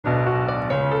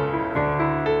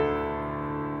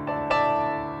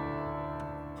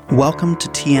Welcome to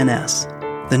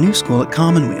TNS, the New School at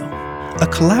Commonweal, a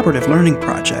collaborative learning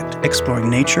project exploring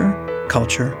nature,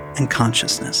 culture, and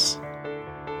consciousness.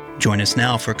 Join us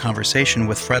now for a conversation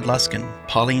with Fred Luskin,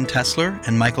 Pauline Tesler,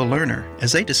 and Michael Lerner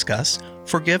as they discuss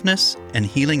forgiveness and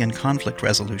healing and conflict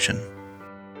resolution.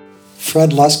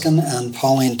 Fred Luskin and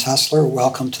Pauline Tesler,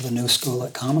 welcome to the New School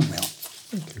at Commonweal.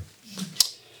 Thank you.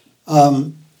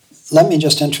 Let me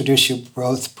just introduce you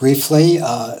both briefly.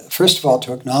 First of all,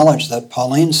 to acknowledge that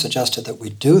Pauline suggested that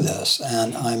we do this,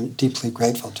 and I'm deeply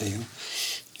grateful to you.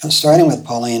 Starting with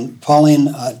Pauline,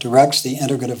 directs the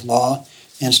Integrative Law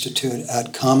Institute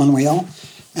at Commonweal,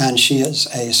 and she is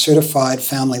a certified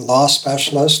family law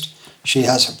specialist. She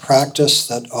has a practice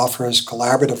that offers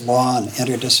collaborative law and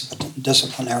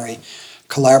interdisciplinary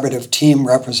collaborative team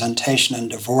representation in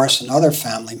divorce and other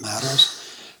family matters,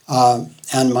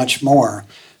 and much more.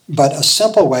 But a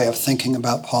simple way of thinking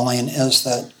about Pauline is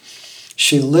that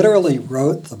she literally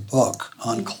wrote the book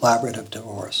on collaborative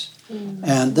divorce.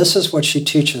 And this is what she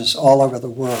teaches all over the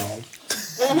world.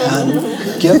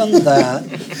 And given that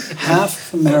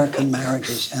half of American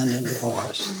marriages end in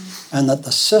divorce, and that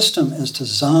the system is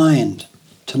designed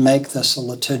to make this a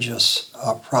litigious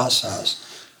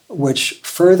process, which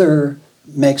further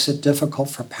makes it difficult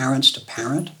for parents to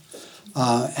parent,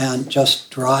 and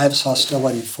just drives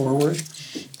hostility forward.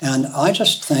 And I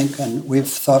just think, and we've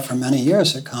thought for many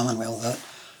years at Commonweal, that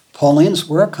Pauline's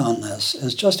work on this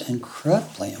is just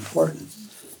incredibly important.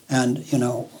 And,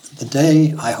 the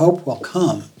day, I hope, will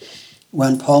come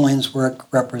when Pauline's work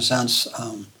represents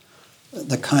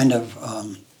the kind of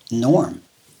norm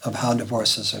of how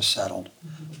divorces are settled.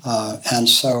 And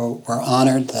so we're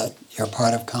honored that you're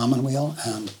part of Commonweal,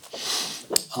 and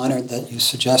honored that you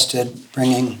suggested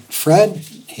bringing Fred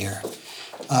here.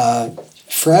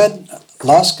 Fred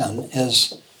Luskin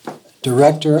is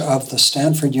director of the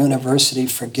Stanford University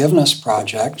Forgiveness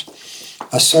Project,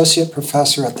 associate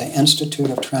professor at the Institute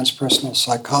of Transpersonal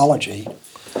Psychology,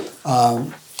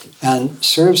 and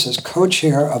serves as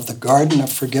co-chair of the Garden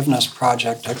of Forgiveness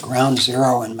Project at Ground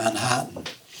Zero in Manhattan.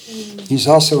 He's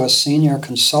also a senior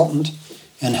consultant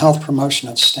in health promotion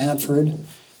at Stanford,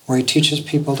 where he teaches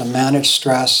people to manage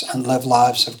stress and live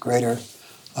lives of greater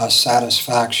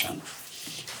satisfaction.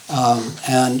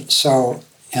 And so,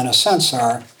 in a sense,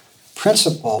 our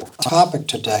principal topic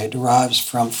today derives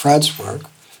from Fred's work,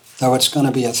 though it's going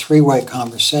to be a three-way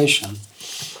conversation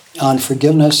on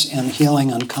forgiveness in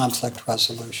healing and conflict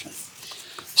resolution.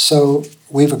 So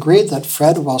we've agreed that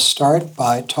Fred will start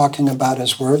by talking about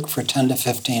his work for 10 to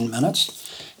 15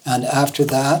 minutes, and after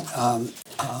that,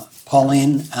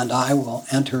 Pauline and I will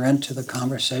enter into the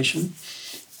conversation,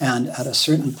 and at a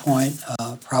certain point,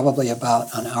 probably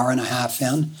about an hour and a half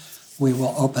in, we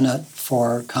will open it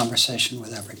for conversation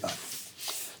with everybody.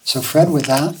 So Fred, with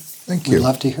that, Thank you. We'd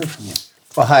love to hear from you.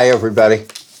 Well, hi, everybody.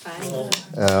 Hi.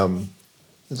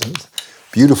 It's a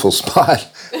beautiful spot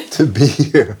to be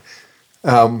here.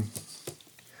 They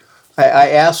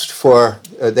asked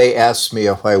me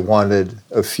if I wanted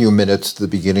a few minutes at the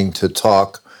beginning to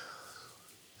talk.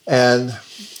 And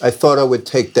I thought I would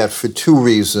take that for two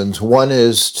reasons. One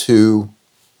is to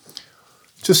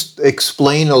just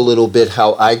explain a little bit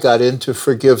how I got into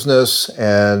forgiveness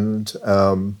and,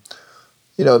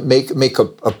 make a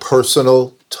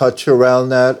personal touch around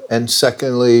that. And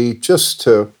secondly, just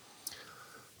to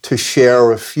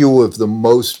share a few of the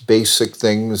most basic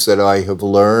things that I have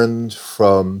learned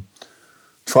from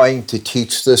trying to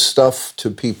teach this stuff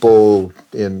to people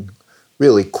in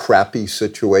really crappy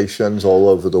situations all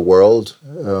over the world.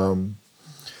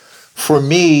 For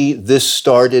me, this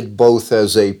started both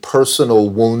as a personal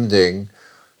wounding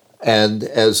and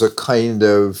as a kind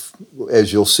of,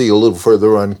 as you'll see a little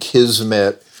further on,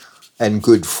 kismet and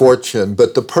good fortune.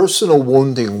 But the personal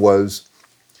wounding was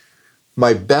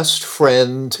my best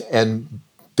friend and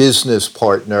business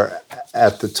partner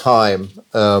at the time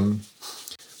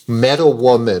met a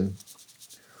woman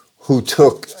who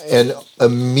took an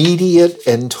immediate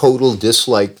and total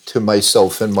dislike to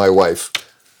myself and my wife.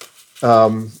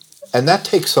 And that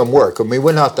takes some work. I mean,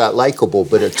 we're not that likable,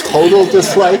 but a total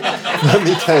dislike, let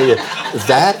me tell you,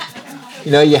 that,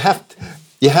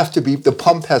 you have to be, the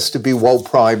pump has to be well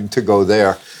primed to go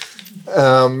there.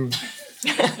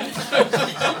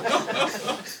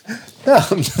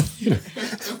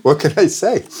 What can I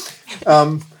say?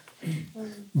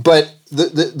 But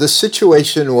the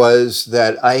situation was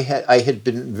that I had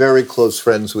been very close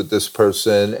friends with this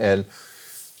person, and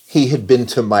he had been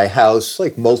to my house,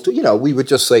 like we were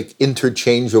just like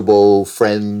interchangeable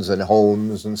friends and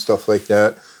homes and stuff like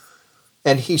that.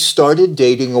 And he started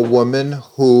dating a woman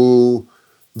who,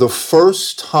 the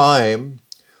first time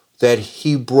that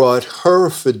he brought her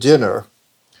for dinner,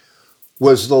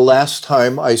 was the last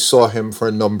time I saw him for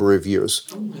a number of years.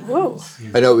 Whoa.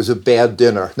 I know it was a bad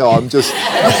dinner. No, I'm just...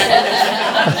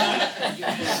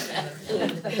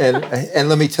 And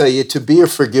let me tell you, to be a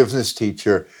forgiveness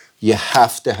teacher, you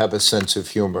have to have a sense of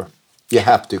humor. You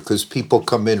have to, because people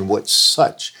come in with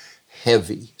such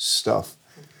heavy stuff.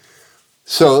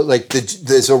 So, like,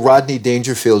 there's a Rodney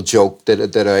Dangerfield joke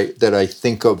that I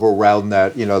think of around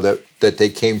that, you know, that they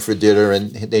came for dinner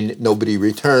and nobody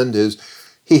returned. Is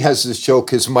he has this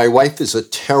joke: is my wife is a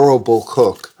terrible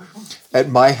cook. At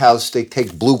my house, they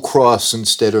take Blue Cross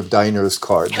instead of Diner's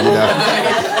card. You know?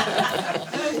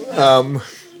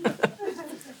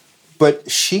 But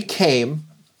she came,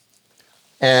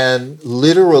 and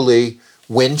literally,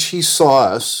 when she saw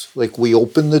us, like, we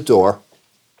opened the door,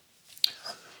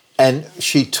 and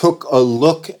she took a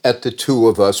look at the two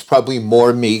of us, probably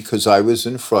more me because I was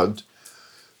in front.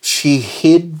 She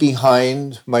hid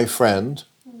behind my friend,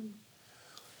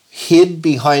 hid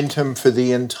behind him for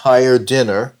the entire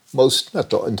dinner, not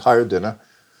the entire dinner,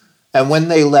 and when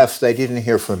they left, I didn't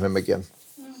hear from him again.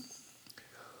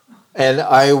 And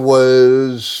I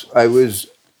was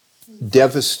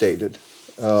devastated.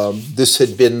 This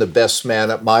had been the best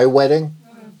man at my wedding.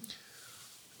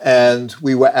 And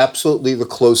we were absolutely the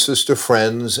closest of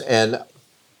friends. And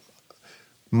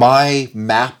my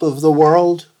map of the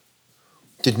world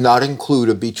did not include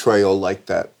a betrayal like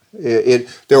that.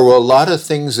 There were a lot of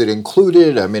things it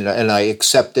included. I mean, and I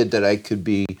accepted that I could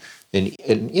be an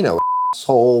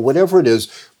asshole, whatever it is.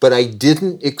 But I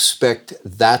didn't expect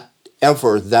that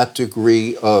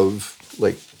degree of,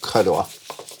 like, cut off.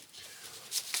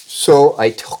 So I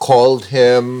called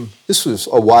him. This was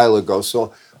a while ago,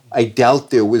 so I doubt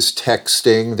there was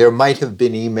texting. There might have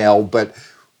been email, but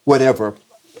whatever.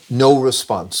 No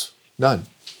response. None.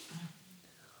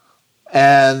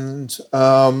 And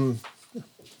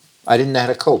I didn't know how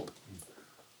to cope.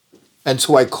 And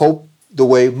so I coped the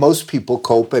way most people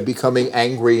cope, by becoming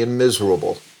angry and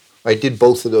miserable. I did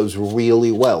both of those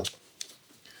really well.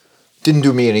 Didn't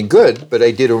do me any good, but I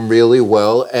did them really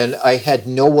well, and I had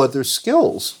no other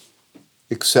skills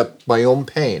except my own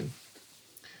pain.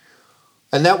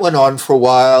 And that went on for a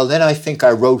while. Then I think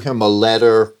I wrote him a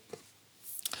letter,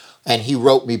 and he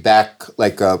wrote me back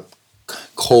like a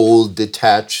cold,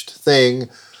 detached thing.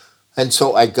 And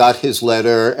so I got his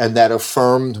letter, and that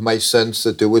affirmed my sense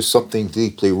that there was something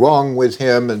deeply wrong with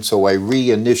him, and so I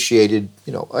reinitiated,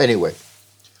 anyway.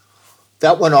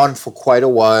 That went on for quite a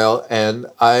while, and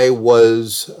I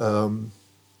was,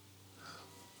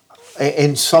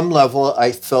 in some level,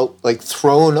 I felt like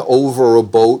thrown over a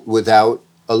boat without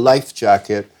a life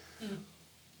jacket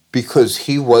because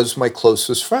he was my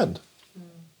closest friend.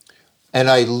 And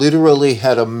I literally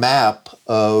had a map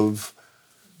of,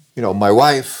 my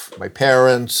wife, my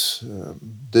parents,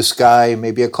 this guy,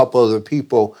 maybe a couple other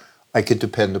people I could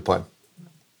depend upon.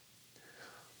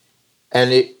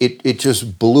 And it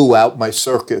just blew out my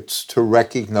circuits to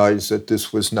recognize that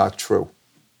this was not true.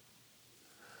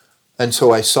 And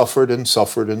so I suffered and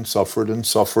suffered and suffered and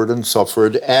suffered and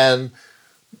suffered. And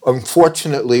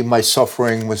unfortunately, my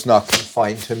suffering was not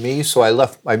confined to me. So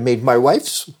I made my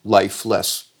wife's life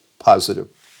less positive.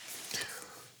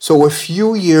 So a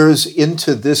few years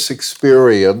into this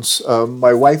experience,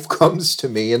 my wife comes to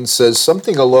me and says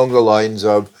something along the lines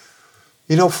of,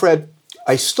 Fred,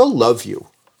 I still love you,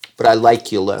 but I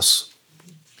like you less.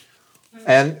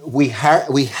 And we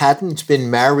hadn't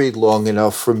been married long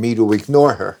enough for me to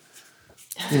ignore her.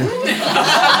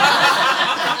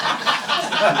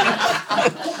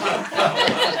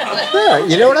 Yeah,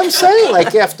 you know what I'm saying?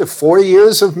 Like, after 4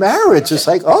 years of marriage, it's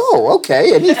like, oh,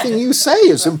 okay, anything you say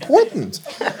is important.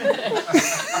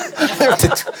 After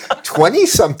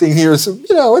 20-something years,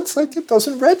 it's like it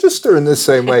doesn't register in the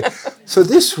same way. So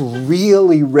this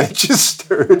really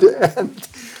registered, and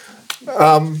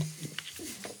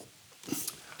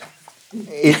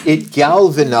it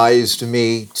galvanized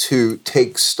me to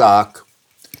take stock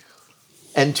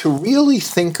and to really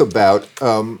think about,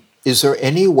 is there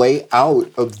any way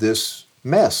out of this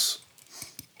mess?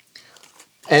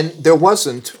 And there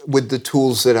wasn't with the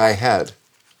tools that I had.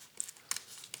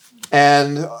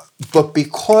 But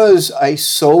because I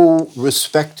so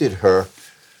respected her,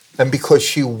 and because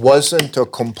she wasn't a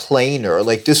complainer,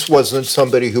 like, this wasn't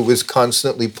somebody who was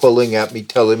constantly pulling at me,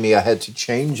 telling me I had to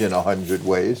change in 100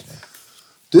 ways.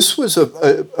 This was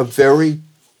a very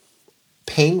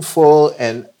painful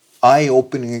and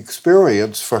eye-opening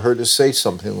experience for her to say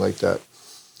something like that.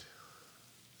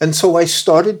 And so I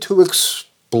started to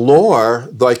explore,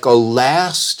 like, a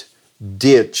last-ditch,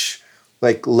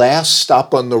 like, last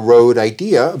stop on the road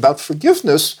idea about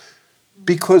forgiveness,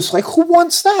 because, like, who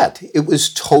wants that? It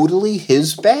was totally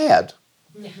his bad.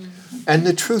 And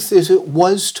the truth is, it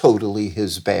was totally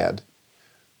his bad.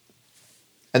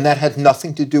 And that had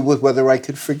nothing to do with whether I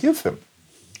could forgive him.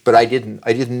 But I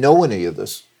didn't know any of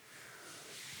this.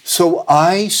 So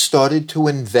I started to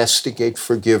investigate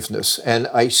forgiveness, and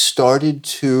I started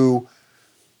to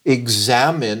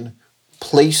examine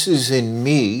places in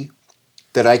me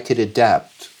that I could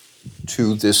adapt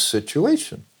to this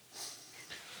situation.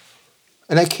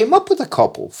 And I came up with a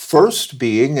couple. First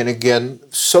being, and again,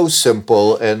 so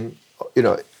simple, and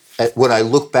when I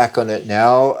look back on it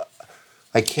now,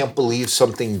 I can't believe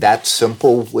something that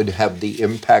simple would have the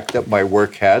impact that my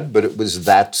work had, but it was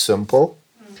that simple.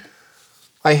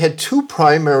 I had two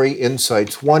primary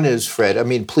insights. One is, Fred,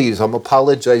 please, I'm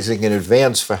apologizing in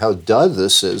advance for how dull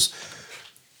this is.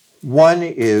 One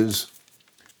is,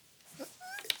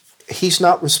 he's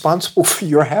not responsible for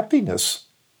your happiness.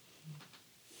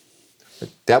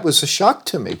 That was a shock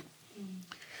to me.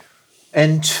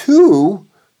 And two,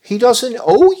 he doesn't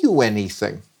owe you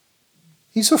anything.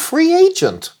 He's a free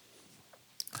agent.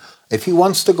 If he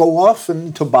wants to go off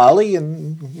to Bali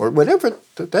or whatever,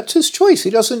 that's his choice. He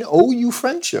doesn't owe you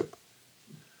friendship.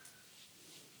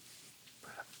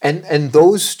 And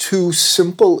those two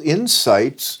simple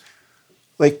insights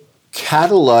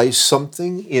catalyzed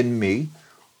something in me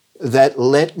that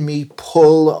let me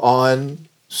pull on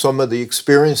some of the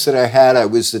experience that I had. I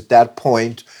was at that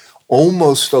point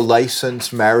almost a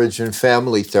licensed marriage and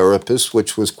family therapist,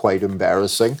 which was quite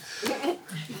embarrassing.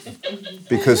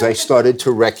 Because I started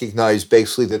to recognize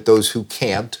basically that those who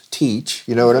can't teach,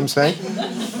 you know what I'm saying?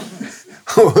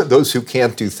 Those who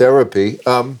can't do therapy,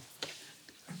 I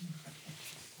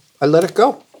let it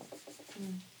go.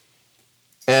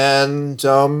 And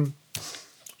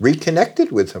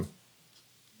reconnected with him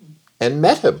and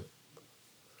met him.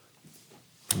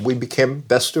 We became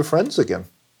best of friends again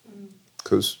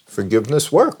because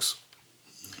forgiveness works.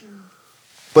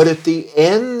 But at the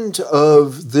end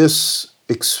of this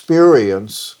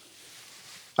experience,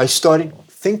 I started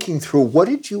thinking through, what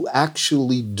did you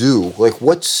actually do?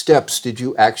 What steps did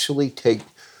you actually take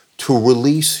to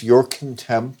release your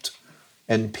contempt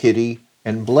and pity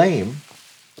and blame?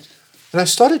 And I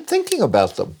started thinking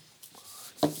about them.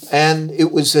 And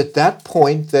it was at that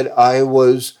point that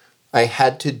I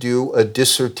had to do a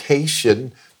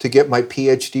dissertation to get my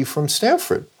PhD from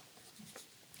Stanford.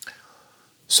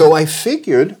 So I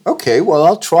figured, okay, well,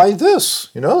 I'll try this.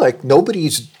 There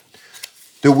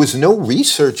was no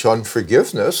research on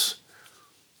forgiveness.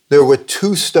 There were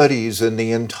 2 studies in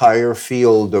the entire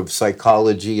field of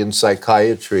psychology and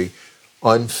psychiatry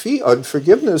on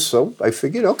forgiveness. So I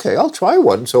figured, okay, I'll try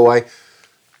one. So I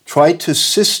tried to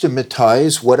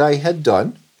systematize what I had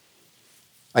done.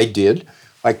 I did.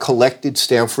 I collected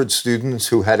Stanford students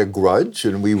who had a grudge,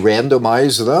 and we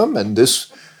randomized them, and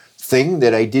this thing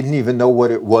that I didn't even know what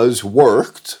it was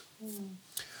worked.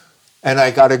 And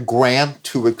I got a grant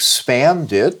to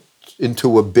expand it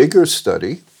into a bigger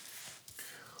study.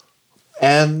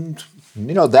 And,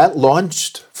 that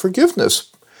launched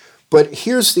forgiveness. But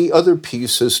here's the other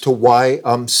piece as to why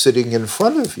I'm sitting in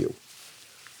front of you,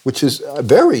 which is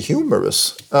very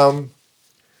humorous.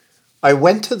 I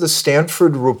went to the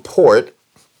Stanford report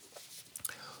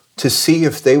to see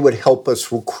if they would help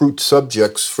us recruit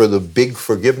subjects for the big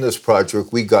forgiveness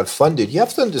project we got funded. You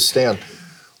have to understand,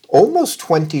 almost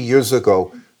 20 years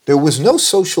ago, there was no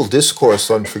social discourse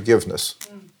on forgiveness.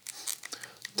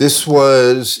 This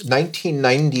was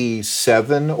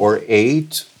 1997 or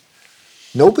 8.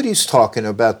 Nobody's talking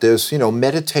about this.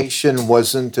 Meditation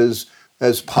wasn't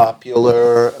as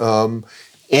popular.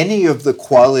 Any of the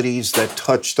qualities that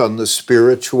touched on the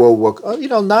spiritual work,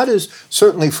 not as,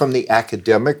 certainly from the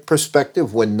academic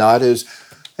perspective,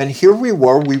 and here we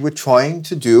were trying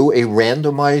to do a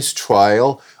randomized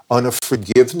trial on a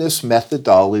forgiveness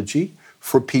methodology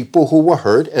for people who were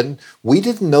hurt, and we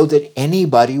didn't know that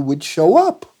anybody would show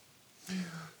up.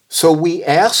 So we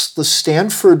asked the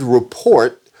Stanford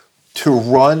report to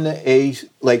run a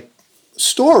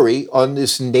story on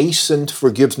this nascent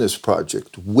forgiveness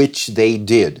project, which they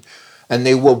did. And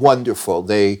they were wonderful.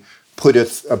 They put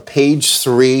a page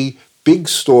 3 big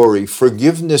story,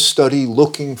 forgiveness study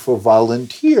looking for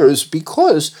volunteers,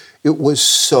 because it was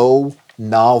so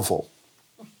novel.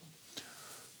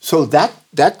 So that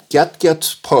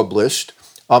gets published.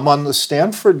 I'm on the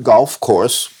Stanford golf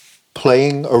course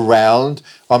playing around.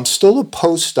 I'm still a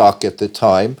postdoc at the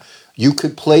time. You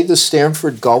could play the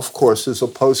Stanford golf course as a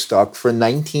postdoc for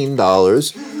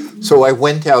 $19. So I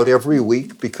went out every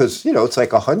week because, it's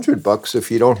like $100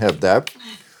 if you don't have that.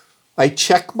 I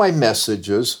check my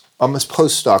messages. I'm a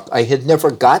postdoc. I had never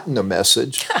gotten a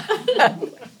message.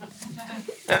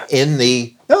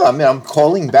 I'm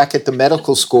calling back at the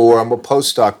medical school where I'm a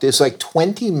postdoc. There's like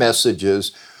 20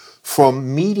 messages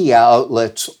from media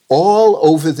outlets all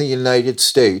over the United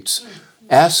States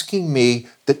asking me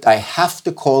that I have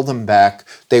to call them back.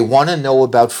 They want to know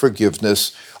about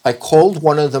forgiveness. I called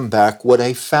one of them back. What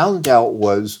I found out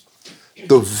was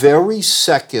the very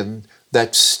second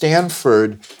that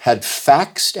Stanford had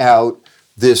faxed out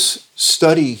this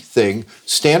study thing,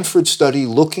 Stanford study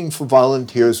looking for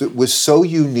volunteers, it was so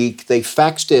unique, they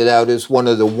faxed it out as one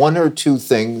of the one or two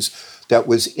things that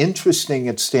was interesting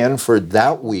at Stanford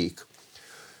that week.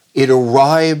 It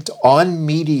arrived on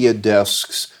media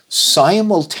desks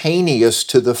simultaneous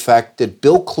to the fact that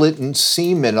Bill Clinton's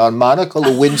semen on Monica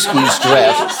Lewinsky's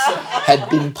dress had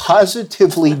been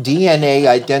positively DNA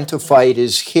identified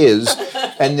as his,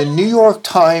 and the New York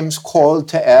Times called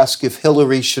to ask if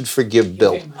Hillary should forgive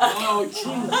Bill.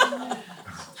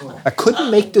 I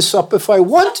couldn't make this up if I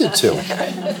wanted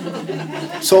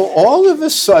to. So all of a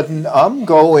sudden, I'm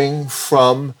going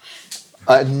from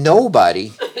a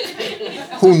nobody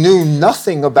who knew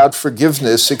nothing about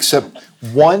forgiveness except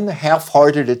one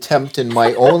half-hearted attempt in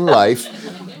my own life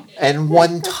and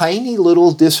one tiny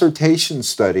little dissertation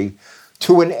study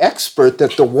to an expert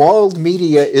that the world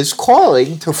media is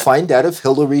calling to find out if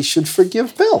Hillary should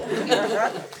forgive Bill.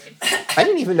 I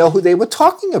didn't even know who they were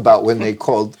talking about when they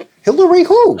called. Hillary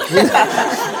who?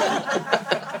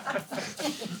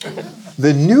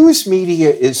 The news media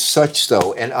is such,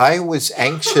 though, and I was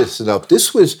anxious enough.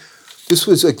 This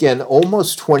was again,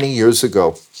 almost 20 years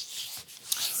ago,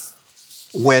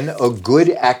 when a good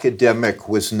academic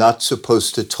was not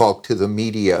supposed to talk to the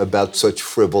media about such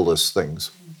frivolous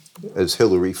things as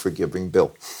Hillary forgiving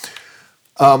Bill.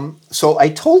 So I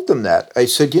told them that. I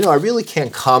said, I really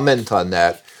can't comment on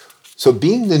that. So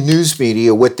being the news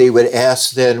media, what they would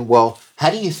ask then, well, how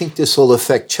do you think this will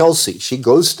affect Chelsea? She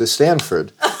goes to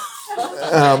Stanford.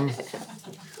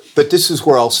 But this is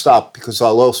where I'll stop because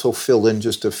I'll also fill in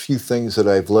just a few things that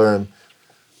I've learned.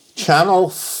 Channel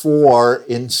 4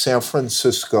 in San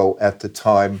Francisco at the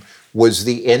time was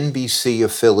the NBC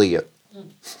affiliate.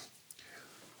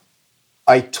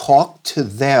 I talked to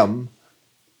them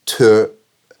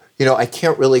I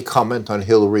can't really comment on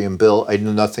Hillary and Bill. I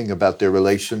knew nothing about their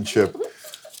relationship.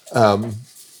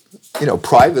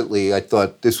 Privately, I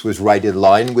thought this was right in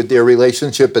line with their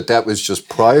relationship, but that was just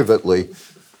privately.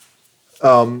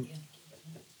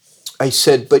 I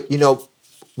said, but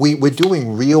we're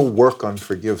doing real work on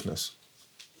forgiveness.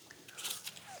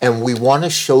 And we want to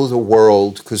show the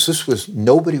world, because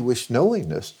nobody was knowing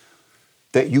this,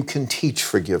 that you can teach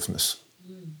forgiveness.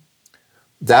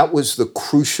 That was the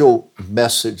crucial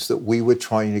message that we were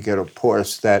trying to get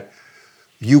across, that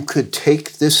you could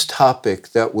take this topic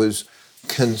that was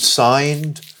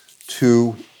consigned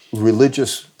to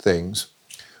religious things,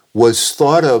 was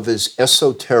thought of as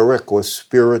esoteric or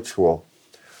spiritual,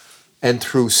 and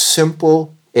through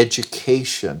simple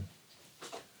education,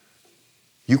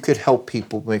 you could help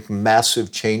people make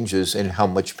massive changes in how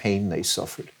much pain they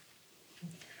suffered.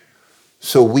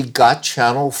 So we got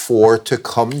Channel 4 to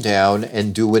come down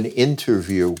and do an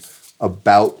interview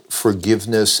about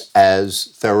forgiveness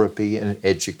as therapy and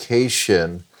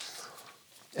education,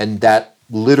 and that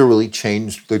literally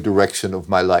changed the direction of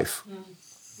my life.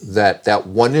 That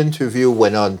one interview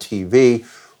went on TV.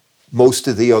 Most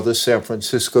of the other San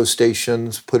Francisco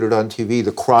stations put it on TV.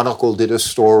 The Chronicle did a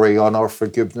story on our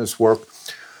forgiveness work,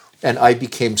 and I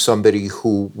became somebody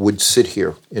who would sit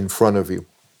here in front of you.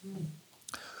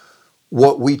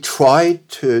 What we tried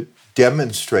to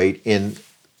demonstrate in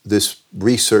this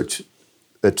research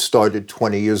that started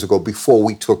 20 years ago, before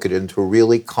we took it into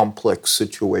really complex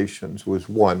situations, was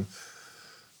one,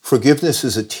 forgiveness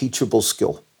is a teachable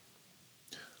skill.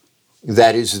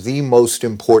 That is the most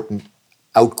important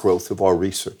outgrowth of our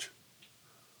research.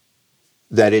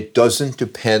 That it doesn't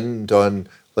depend on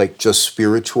just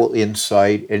spiritual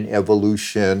insight and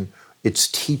evolution. It's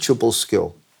teachable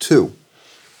skill. Two,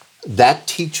 that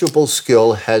teachable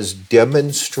skill has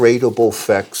demonstrable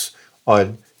effects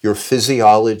on your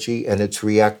physiology and its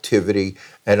reactivity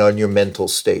and on your mental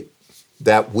state.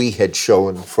 That we had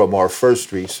shown from our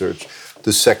first research.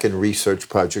 The second research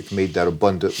project made that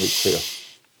abundantly clear.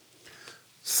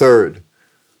 Third,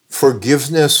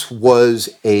 forgiveness was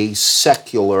a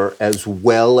secular as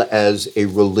well as a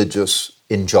religious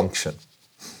injunction.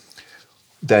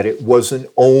 That it wasn't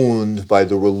owned by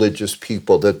the religious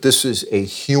people, that this is a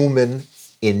human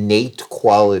innate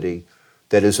quality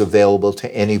that is available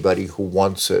to anybody who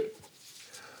wants it.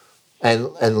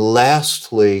 And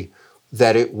lastly,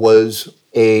 that it was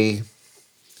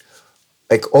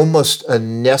almost a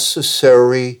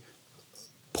necessary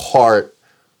part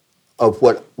of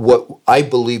what I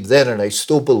believed then, and I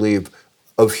still believe,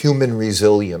 of human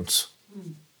resilience.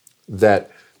 That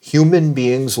human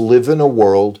beings live in a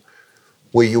world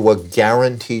where you are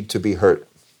guaranteed to be hurt.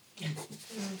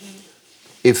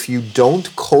 If you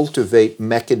don't cultivate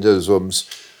mechanisms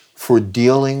for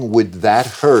dealing with that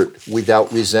hurt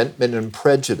without resentment and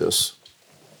prejudice,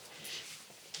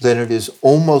 then it is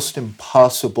almost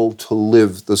impossible to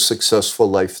live the successful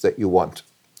life that you want.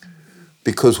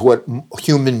 Because what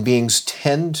human beings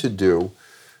tend to do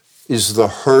is the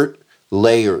hurt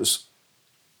layers.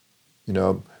 You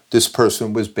know, this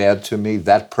person was bad to me,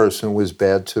 that person was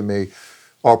bad to me.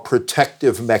 Our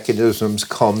protective mechanisms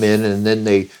come in, and then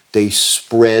they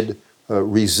spread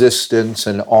resistance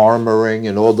and armoring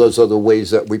and all those other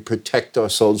ways that we protect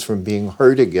ourselves from being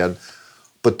hurt again.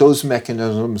 But those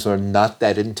mechanisms are not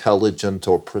that intelligent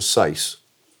or precise.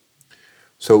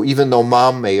 So even though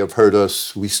mom may have hurt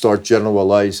us, we start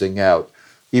generalizing out.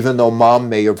 Even though mom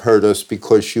may have hurt us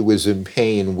because she was in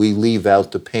pain, we leave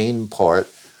out the pain part.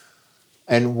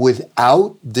 And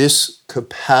without this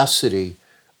capacity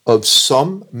of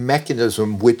some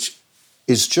mechanism which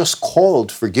is just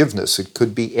called forgiveness, it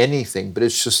could be anything, but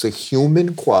it's just a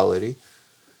human quality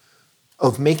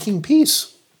of making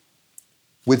peace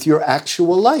with your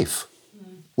actual life.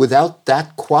 Without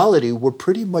that quality, we're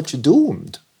pretty much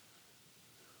doomed.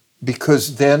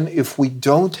 Because then if we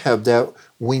don't have that,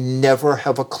 we never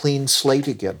have a clean slate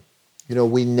again. You know,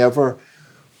 we never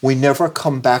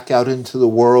come back out into the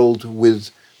world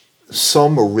with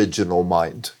some original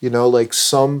mind, you know, like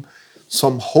some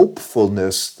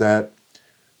hopefulness that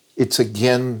it's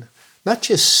again, not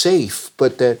just safe,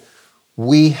 but that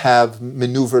we have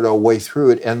maneuvered our way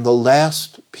through it. And the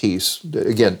last piece,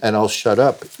 again, and I'll shut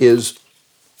up, is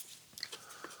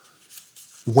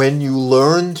when you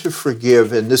learn to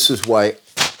forgive, and this is why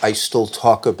I still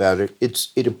talk about it,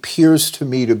 it appears to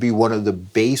me to be one of the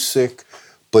basic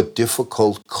but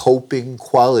difficult coping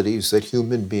qualities that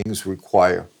human beings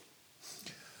require.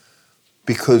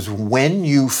 Because when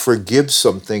you forgive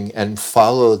something and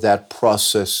follow that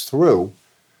process through,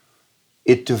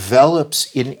 it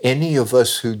develops in any of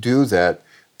us who do that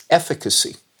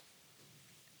efficacy.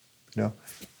 You know,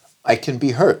 I can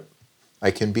be hurt, I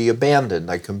can be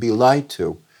abandoned, I can be lied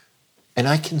to, and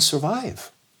I can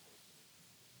survive.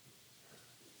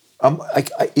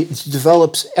 It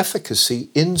develops efficacy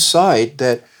inside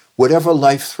that whatever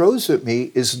life throws at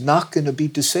me is not going to be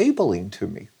disabling to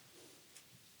me.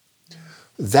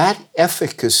 That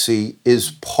efficacy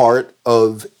is part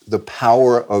of the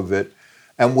power of it.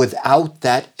 And without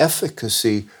that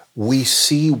efficacy, we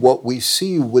see what we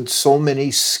see with so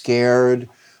many scared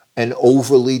and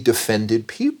overly defended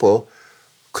people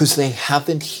because they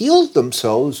haven't healed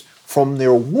themselves from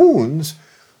their wounds,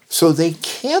 so they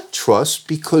can't trust,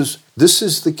 because this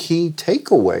is the key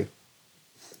takeaway.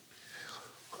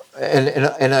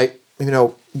 And I, you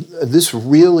know, this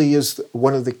really is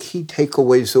one of the key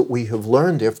takeaways that we have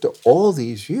learned after all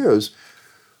these years,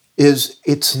 is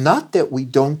it's not that we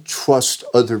don't trust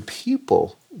other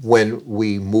people when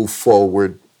we move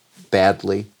forward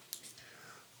badly.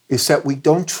 It's that we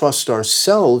don't trust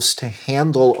ourselves to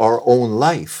handle our own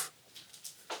life.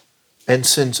 And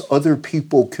since other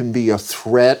people can be a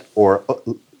threat, or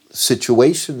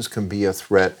situations can be a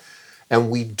threat,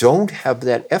 and we don't have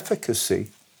that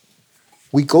efficacy,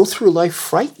 we go through life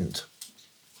frightened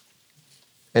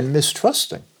and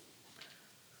mistrusting.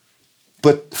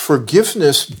 But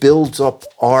forgiveness builds up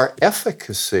our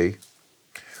efficacy,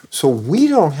 so we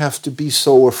don't have to be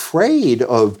so afraid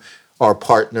of our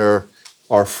partner,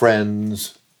 our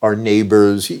friends, our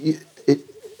neighbors.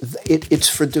 It's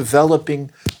for developing,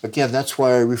 again, that's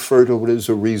why I refer to it as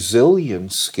a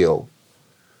resilience skill.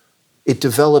 It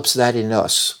develops that in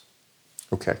us.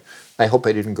 Okay, I hope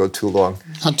I didn't go too long.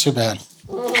 Not too bad.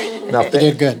 Not bad. You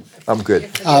did good. I'm good.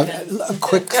 A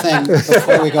quick thing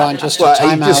before we go on, just to Well,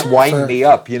 time you out. just wind me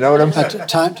up, you know what I'm saying?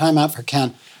 Time out for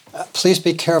Ken. Please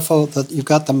be careful that you've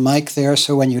got the mic there,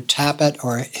 so when you tap it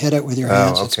or hit it with your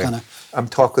hands, it's going to... I'm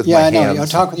talking with Yeah, my I know. hands. You'll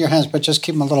talk with your hands, but just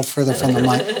keep them a little further from the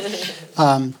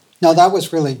mic. No, that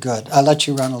was really good. I let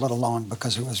you run a little long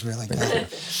because it was really good.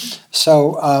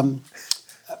 So,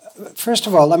 first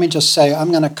of all, let me just say, I'm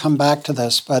going to come back to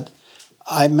this, but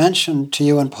I mentioned to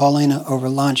you and Paulina over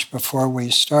lunch before we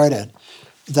started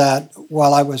that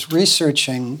while I was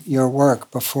researching your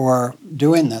work before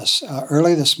doing this,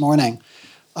 early this morning,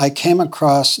 I came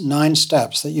across 9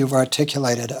 steps that you've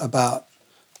articulated about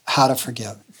how to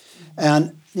forgive.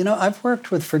 And, you know, I've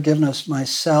worked with forgiveness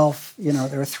myself. You know,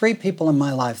 there are 3 people in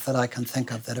my life that I can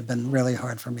think of that have been really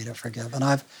hard for me to forgive. And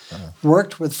I've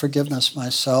worked with forgiveness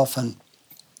myself and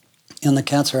in the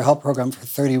Cancer Help Program for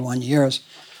 31 years.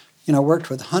 worked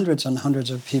with hundreds and hundreds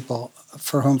of people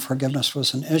for whom forgiveness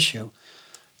was an issue.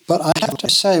 But I have to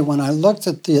say, when I looked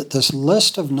at this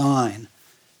list of 9,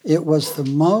 it was the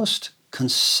most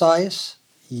concise,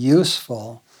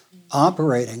 useful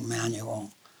operating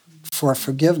manual for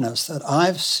forgiveness that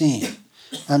I've seen.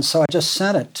 And so I just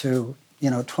sent it to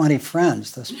 20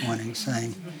 friends this morning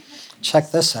saying,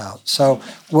 check this out. So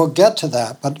we'll get to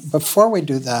that. But before we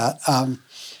do that,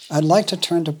 I'd like to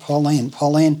turn to Pauline.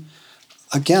 Pauline,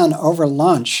 again, over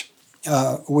lunch,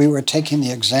 we were taking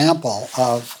the example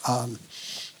of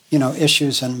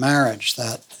issues in marriage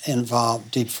that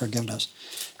involve deep forgiveness.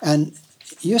 And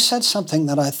you said something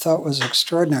that I thought was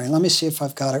extraordinary. Let me see if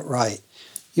I've got it right.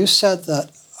 You said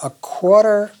that a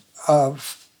quarter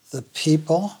of the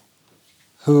people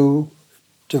who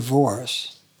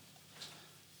divorce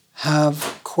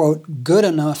have, quote, good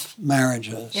enough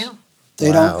marriages. Yeah.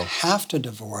 They Wow. don't have to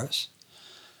divorce.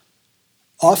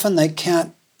 Often they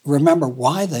can't remember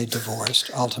why they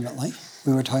divorced, ultimately.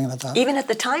 We were talking about that. Even at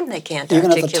the time, they can't Even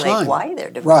at the articulate time. why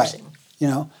they're divorcing.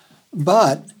 Right.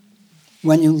 But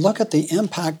when you look at the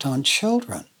impact on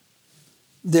children,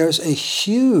 there's a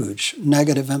huge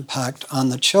negative impact on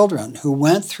the children who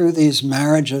went through these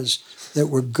marriages that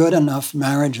were good enough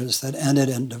marriages that ended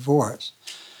in divorce,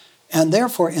 and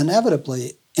therefore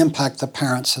inevitably impact the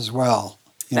parents as well.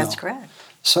 That's correct.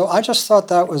 So I just thought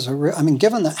that was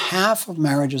given that half of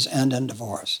marriages end in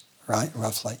divorce, right,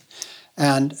 roughly,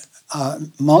 and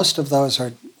most of those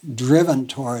are driven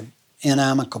toward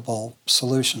inamicable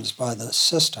solutions by the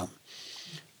system,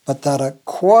 but that a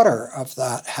quarter of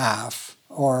that half,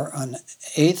 or an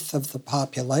eighth of the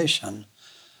population,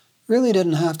 really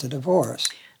didn't have to divorce.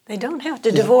 They don't have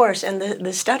to divorce. And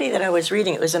the study that I was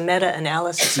reading, it was a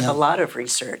meta-analysis of a lot of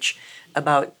research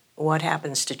about what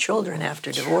happens to children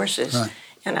after divorces. Right.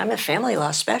 And I'm a family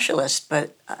law specialist,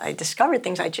 but I discovered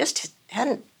things I just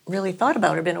hadn't really thought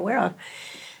about or been aware of.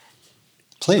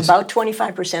 Please. About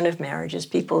 25% of marriages,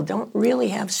 people don't really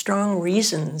have strong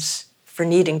reasons for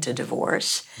needing to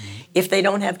divorce. Mm-hmm. If they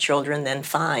don't have children, then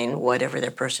fine, whatever their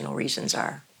personal reasons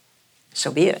are,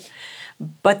 so be it.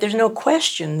 But there's no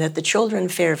question that the children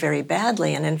fare very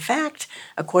badly. And in fact,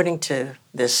 according to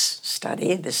this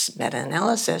study, this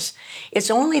meta-analysis,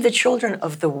 it's only the children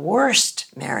of the worst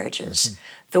marriages,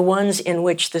 the ones in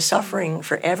which the suffering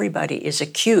for everybody is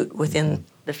acute within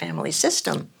the family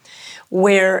system,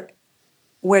 where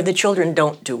the children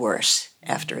don't do worse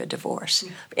after a divorce.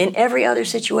 In every other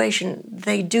situation,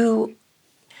 they do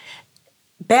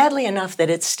badly enough that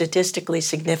it's statistically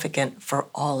significant for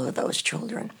all of those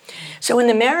children. So in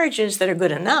the marriages that are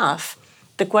good enough,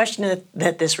 the question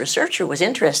that this researcher was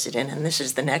interested in, and this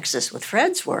is the nexus with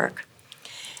Fred's work,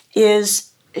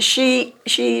 is she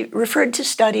referred to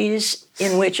studies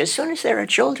in which as soon as there are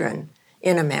children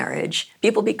in a marriage,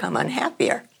 people become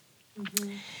unhappier.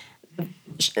 Mm-hmm.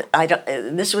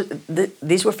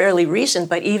 These were fairly recent,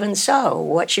 but even so,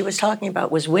 what she was talking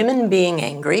about was women being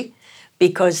angry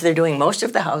because they're doing most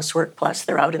of the housework, plus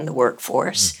they're out in the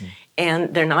workforce,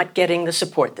 and they're not getting the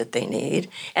support that they need,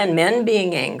 and men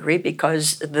being angry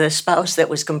because the spouse that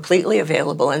was completely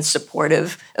available and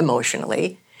supportive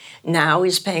emotionally now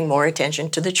is paying more attention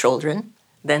to the children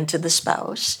than to the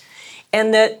spouse,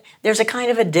 and that there's a kind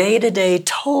of a day-to-day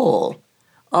toll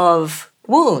of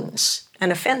wounds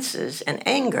and offenses and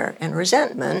anger and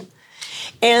resentment.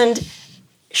 And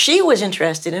she was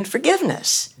interested in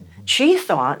forgiveness. She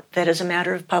thought that as a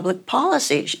matter of public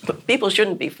policy, people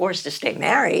shouldn't be forced to stay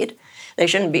married. They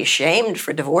shouldn't be shamed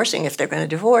for divorcing if they're going to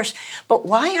divorce. But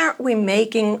why aren't we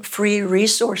making free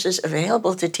resources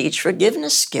available to teach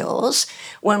forgiveness skills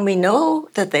when we know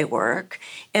that they work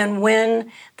and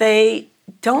when they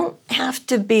don't have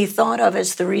to be thought of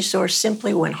as the resource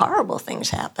simply when horrible things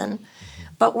happen,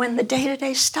 but when the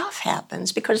day-to-day stuff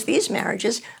happens, because these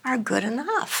marriages are good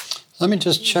enough. Let me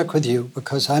just check with you,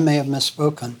 because I may have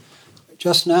misspoken.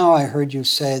 Just now I heard you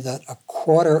say that a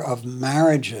quarter of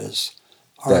marriages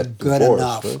are That good divorce,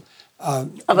 enough.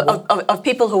 right? Of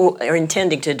people who are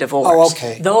intending to divorce. Oh,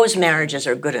 okay. Those marriages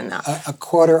are good enough. A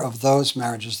quarter of those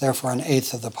marriages, therefore an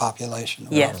eighth of the population,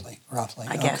 Yeah. roughly.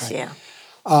 I guess, okay.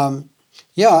 yeah.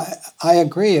 Yeah, I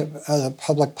agree. The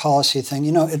public policy thing.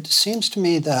 It seems to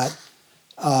me that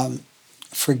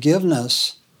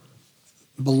forgiveness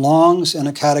belongs in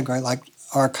a category like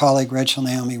our colleague Rachel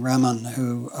Naomi Remen,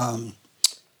 who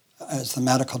is the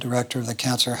medical director of the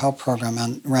Cancer Help Program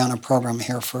and ran a program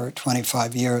here for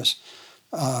 25 years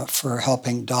for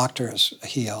helping doctors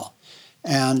heal.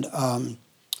 And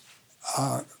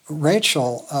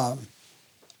Rachel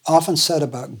often said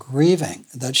about grieving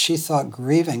that she thought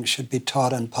grieving should be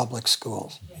taught in public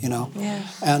schools, Yeah.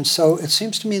 And so it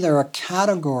seems to me there are a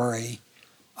category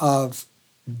of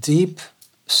deep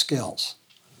skills,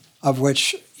 of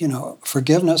which,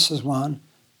 forgiveness is one,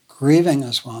 grieving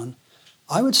is one.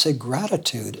 I would say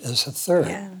gratitude is a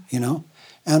third,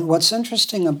 And what's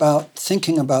interesting about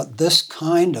thinking about this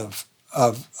kind of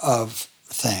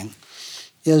thing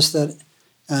is that,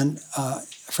 and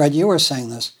Fred, you were saying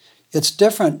this, it's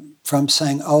different from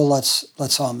saying, oh,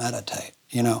 let's all meditate,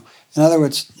 In other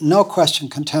words, no question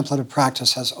contemplative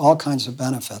practice has all kinds of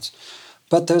benefits,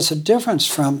 but there's a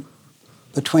difference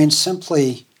between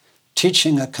simply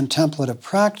teaching a contemplative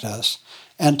practice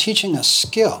and teaching a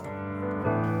skill.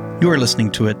 You are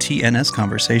listening to a TNS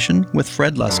conversation with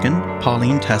Fred Luskin,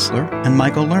 Pauline Tesler, and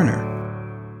Michael Lerner.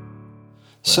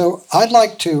 So I'd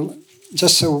like to,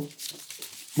 just so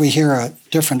we hear a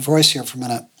different voice here for a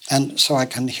minute, and so I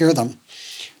can hear them,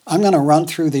 I'm going to run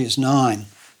through these 9.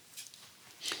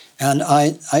 And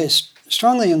I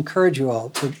strongly encourage you all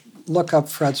to look up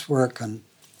Fred's work and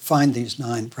find these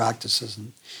 9 practices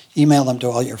and email them to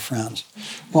all your friends.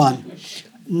 1,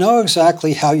 know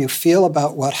exactly how you feel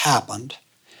about what happened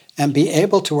and be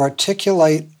able to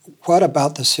articulate what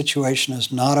about the situation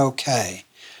is not okay.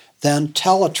 Then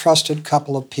tell a trusted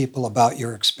couple of people about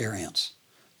your experience.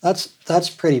 That's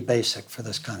pretty basic for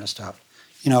this kind of stuff.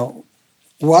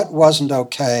 What wasn't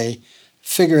okay,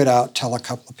 figure it out, tell a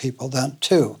couple of people. Then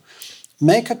 2,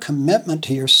 make a commitment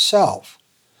to yourself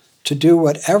to do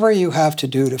whatever you have to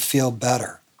do to feel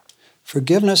better.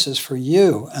 Forgiveness is for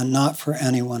you and not for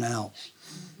anyone else.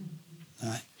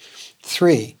 Right?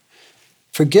 3,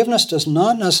 forgiveness does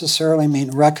not necessarily mean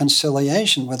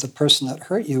reconciliation with the person that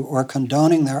hurt you or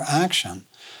condoning their action.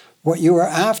 What you are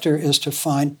after is to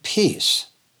find peace.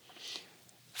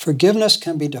 Forgiveness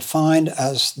can be defined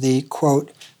as the,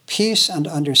 quote, peace and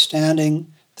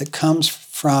understanding that comes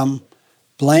from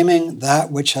blaming that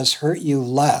which has hurt you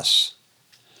less,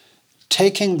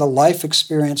 taking the life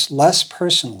experience less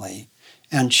personally,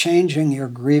 and changing your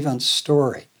grievance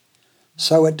story.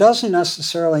 So it doesn't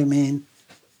necessarily mean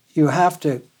you have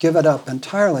to give it up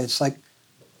entirely. It's like,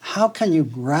 how can you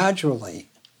gradually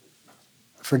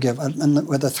forgive? And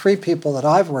with the 3 people that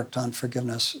I've worked on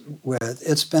forgiveness with,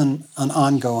 it's been an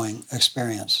ongoing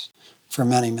experience for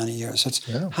many, many years. It's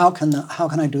how can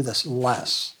I do this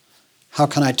less? How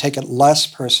can I take it less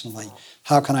personally?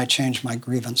 How can I change my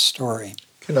grievance story?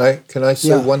 Can I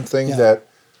say one thing that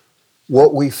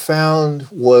what we found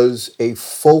was a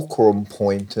fulcrum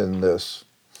point in this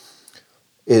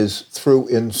is through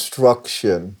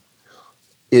instruction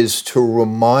is to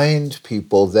remind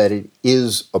people that it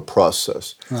is a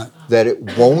process, right, that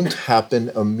it won't happen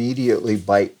immediately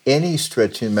by any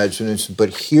stretch of imagination, but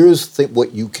here's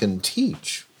what you can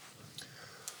teach.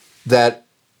 That,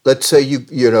 let's say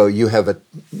you have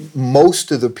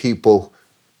most of the people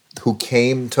who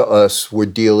came to us were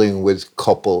dealing with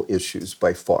couple issues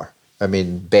by far. I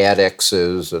mean, bad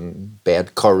exes and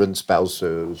bad current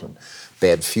spouses and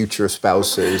bad future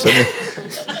spouses.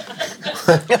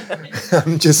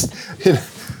 I'm just,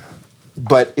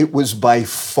 but it was by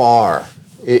far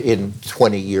in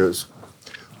 20 years.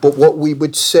 But what we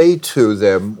would say to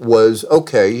them was,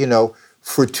 okay,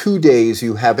 for 2 days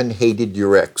you haven't hated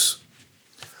your ex.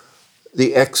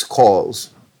 The ex calls.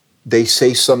 They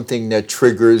say something that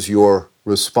triggers your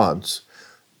response.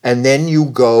 And then you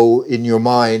go in your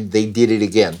mind, they did it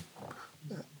again.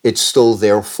 It's still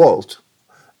their fault.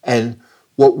 And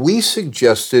what we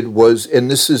suggested was,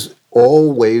 and this is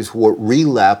always what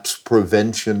relapse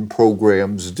prevention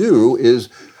programs do, is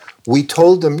we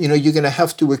told them, you're going to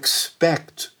have to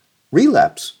expect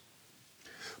relapse.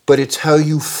 But it's how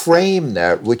you frame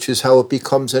that, which is how it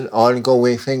becomes an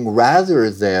ongoing thing, rather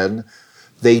than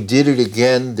they did it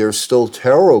again, they're still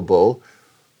terrible.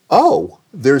 Oh,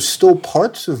 there's still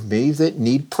parts of me that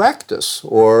need practice,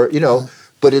 or,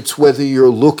 but it's whether you're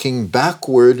looking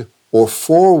backward or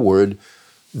forward,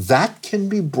 that can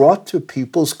be brought to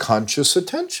people's conscious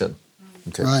attention.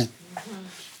 Okay. Right.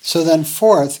 So then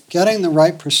 4th, getting the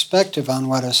right perspective on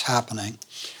what is happening.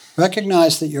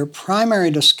 Recognize that your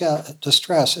primary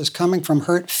distress is coming from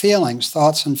hurt feelings,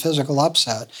 thoughts, and physical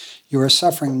upset you are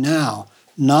suffering now,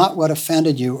 not what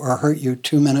offended you or hurt you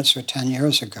 2 minutes or 10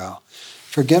 years ago.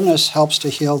 Forgiveness helps to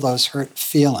heal those hurt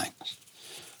feelings.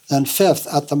 Then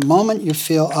 5th, at the moment you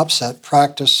feel upset,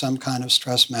 practice some kind of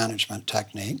stress management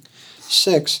technique.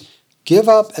 6, give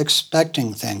up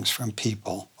expecting things from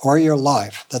people or your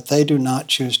life that they do not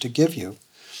choose to give you.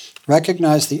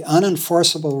 Recognize the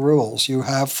unenforceable rules you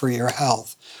have for your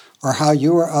health or how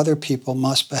you or other people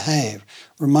must behave.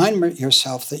 Remind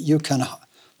yourself that you can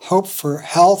hope for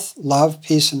health, love,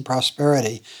 peace, and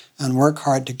prosperity and work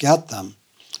hard to get them.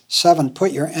 7,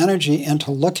 put your energy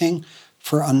into looking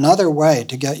for another way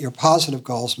to get your positive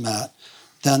goals met,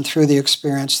 than through the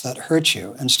experience that hurt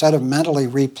you. Instead of mentally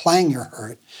replaying your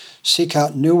hurt, seek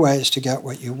out new ways to get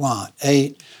what you want.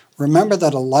 8, remember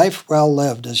that a life well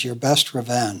lived is your best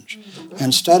revenge.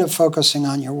 Instead of focusing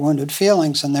on your wounded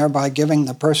feelings and thereby giving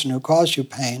the person who caused you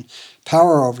pain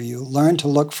power over you, learn to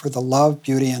look for the love,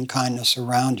 beauty, and kindness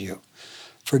around you.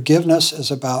 Forgiveness is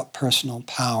about personal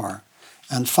power.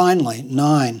 And finally,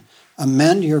 9,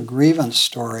 amend your grievance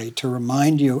story to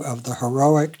remind you of the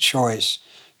heroic choice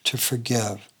to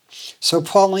forgive. So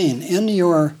Pauline, in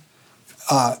your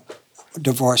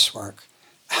divorce work,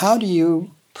 how do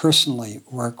you personally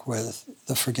work with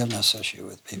the forgiveness issue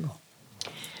with people?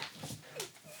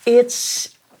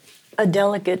 It's a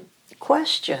delicate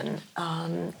question.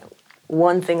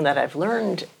 One thing that I've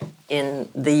learned in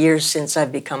the years since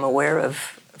I've become aware of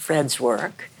Fred's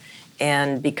work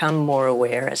and become more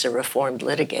aware as a reformed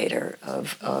litigator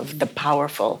of the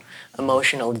powerful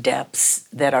emotional depths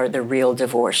that are the real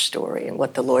divorce story, and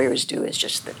what the lawyers do is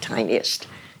just the tiniest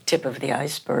tip of the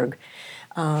iceberg.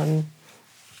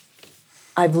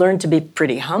 I've learned to be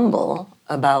pretty humble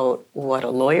about what a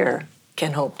lawyer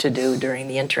can hope to do during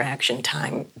the interaction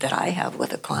time that I have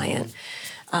with a client.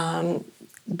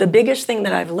 The biggest thing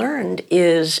that I've learned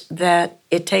is that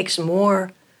it takes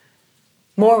more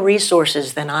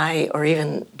resources than I or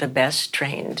even the best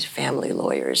trained family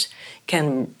lawyers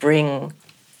can bring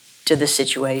to the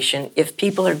situation if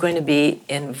people are going to be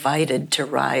invited to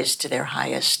rise to their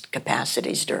highest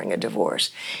capacities during a divorce.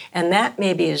 And that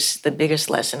maybe is the biggest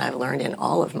lesson I've learned in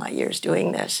all of my years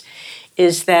doing this,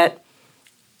 is that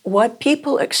what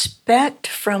people expect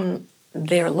from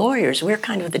their lawyers, we're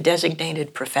kind of the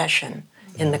designated profession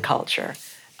in the culture.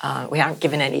 We aren't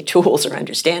given any tools or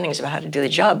understandings about how to do the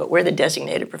job, but we're the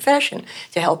designated profession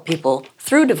to help people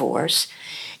through divorce.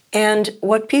 And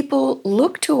what people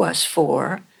look to us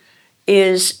for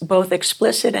is both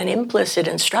explicit and implicit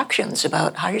instructions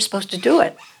about how you're supposed to do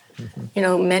it. Mm-hmm. You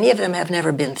know, many of them have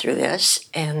never been through this,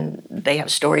 and they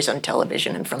have stories on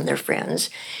television and from their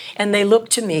friends. And they look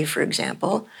to me, for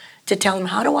example, to tell them,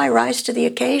 how do I rise to the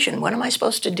occasion? What am I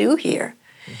supposed to do here?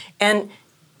 Mm-hmm. And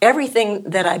everything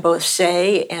that I both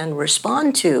say and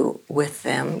respond to with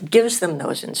them gives them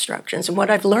those instructions. And what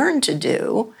I've learned to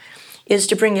do is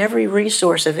to bring every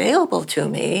resource available to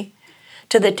me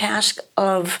to the task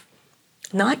of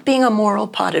not being a moral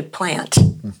potted plant,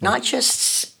 not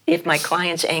just if my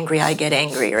client's angry, I get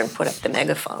angrier and put up the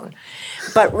megaphone,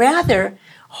 but rather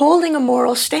holding a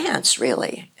moral stance,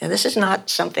 really. And this is not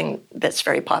something that's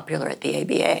very popular at the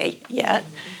ABA yet,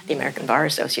 the American Bar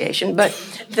Association, but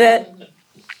that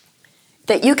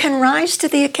you can rise to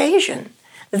the occasion,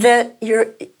 that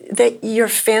your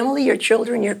family, your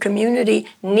children, your community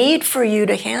need for you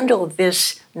to handle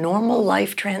this normal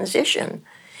life transition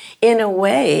in a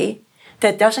way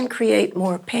that doesn't create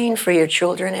more pain for your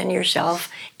children and yourself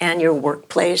and your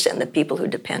workplace and the people who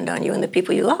depend on you and the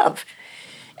people you love.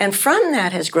 And from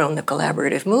that has grown the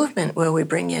collaborative movement, where we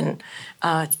bring in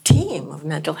a team of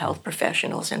mental health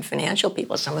professionals and financial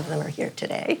people, some of them are here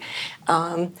today,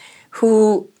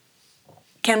 who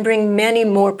can bring many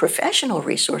more professional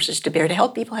resources to bear to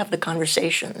help people have the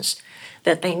conversations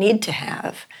that they need to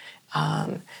have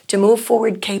to move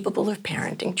forward capable of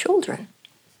parenting children.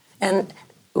 And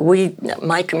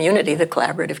my community, the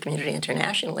collaborative community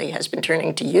internationally, has been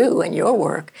turning to you and your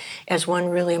work as one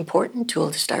really important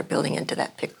tool to start building into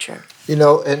that picture. You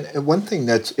know, and one thing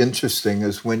that's interesting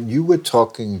is when you were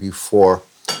talking before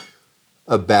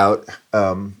about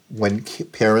when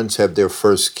parents have their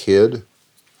first kid,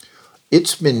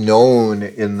 it's been known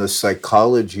in the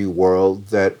psychology world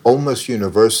that almost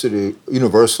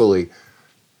universally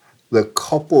the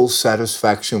couple's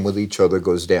satisfaction with each other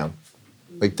goes down.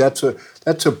 Like that's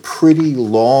a pretty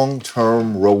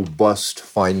long-term, robust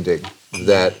finding,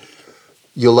 that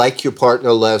you like your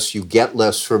partner less, you get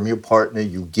less from your partner,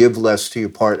 you give less to your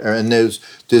partner, and there's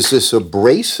this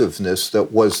abrasiveness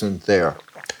that wasn't there.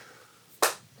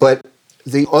 But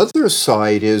the other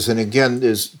side is, and again,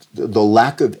 is the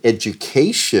lack of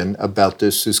education about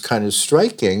this is kind of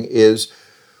striking, is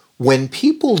when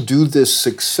people do this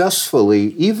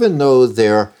successfully, even though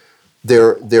their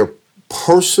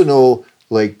personal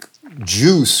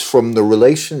juice from the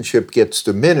relationship gets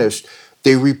diminished,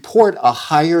 they report a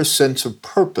higher sense of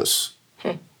purpose.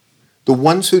 The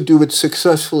ones who do it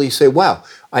successfully say, wow,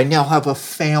 I now have a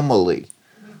family,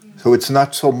 so it's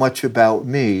not so much about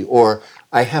me, or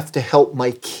I have to help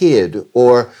my kid,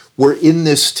 or we're in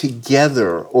this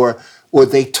together, or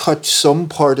they touch some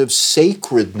part of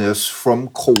sacredness from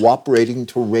cooperating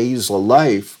to raise a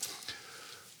life.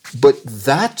 But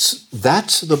that's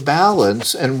the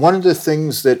balance. And one of the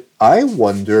things that I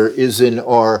wonder is in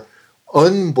our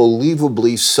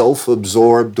unbelievably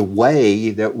self-absorbed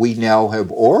way that we now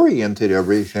have oriented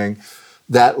everything,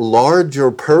 that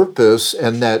larger purpose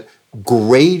and that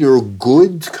greater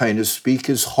good kind of speak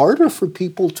is harder for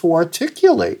people to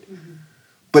articulate.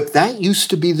 But that used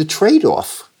to be the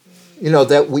trade-off.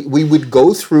 That we would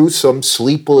go through some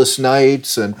sleepless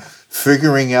nights and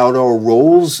figuring out our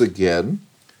roles again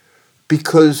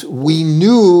because we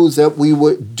knew that we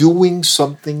were doing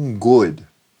something good.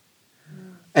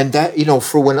 And that,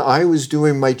 for when I was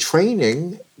doing my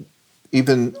training,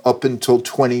 even up until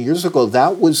 20 years ago,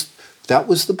 that was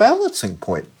the balancing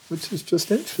point, which is just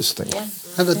interesting. Yeah.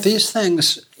 But these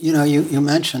things, you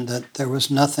mentioned that there was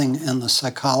nothing in the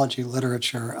psychology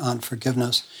literature on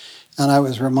forgiveness. And I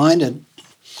was reminded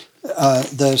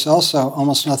there's also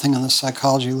almost nothing in the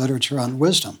psychology literature on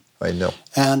wisdom. I know.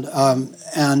 And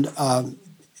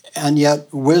yet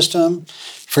wisdom,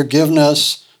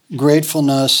 forgiveness,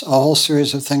 gratefulness, a whole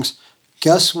series of things,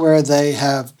 guess where they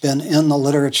have been in the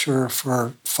literature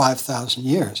for 5,000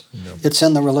 years? No. It's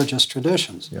in the religious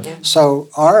traditions. Yeah. Yeah. So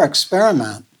our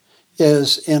experiment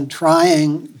is in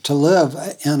trying to live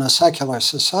in a secular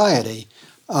society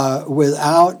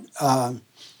without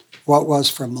what was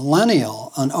for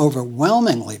millennial an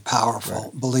overwhelmingly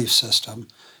powerful belief system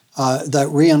that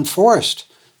reinforced.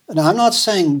 Now, I'm not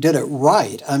saying did it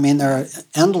right. I mean, there are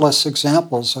endless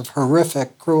examples of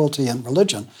horrific cruelty in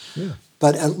religion,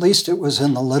 but at least it was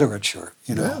in the literature.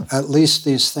 At least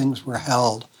these things were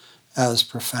held as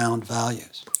profound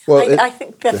values. Well, I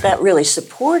think that really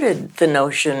supported the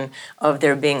notion of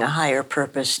there being a higher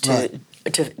purpose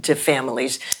to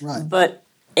families. Right. But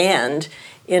in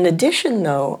addition,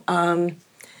 though,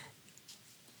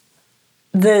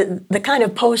 the kind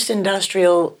of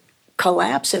post-industrial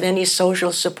collapse of any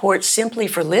social support simply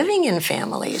for living in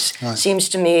families seems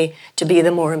to me to be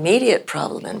the more immediate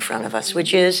problem in front of us,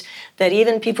 which is that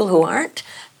even people who aren't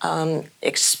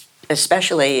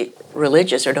especially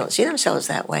religious or don't see themselves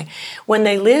that way, when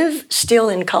they live still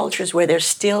in cultures where there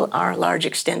still are large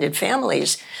extended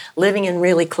families living in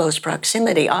really close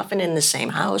proximity, often in the same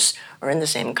house or in the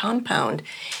same compound,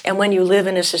 and when you live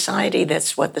in a society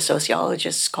that's what the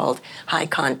sociologists called high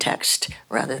context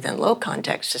rather than low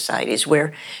context societies,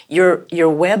 where your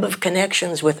web of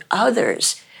connections with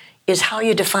others is how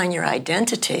you define your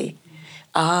identity,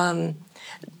 that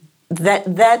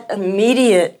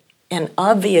immediate and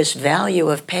obvious value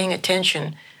of paying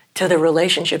attention to the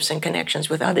relationships and connections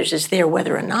with others is there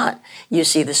whether or not you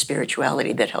see the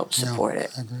spirituality that helps support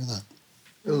it. I agree with that.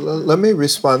 Let me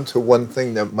respond to one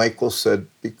thing that Michael said,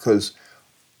 because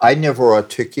I never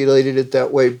articulated it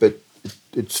that way, but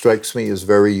it strikes me as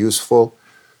very useful,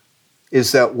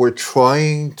 is that we're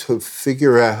trying to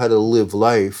figure out how to live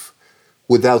life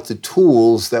without the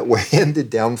tools that were handed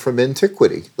down from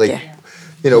antiquity.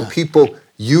 People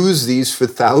use these for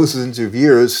thousands of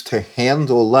years to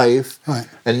handle life,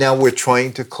 and now we're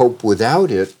trying to cope without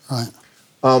it. Right.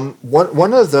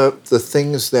 One of the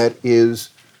things that is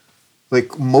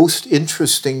most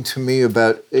interesting to me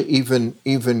about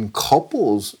even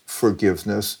couples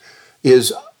forgiveness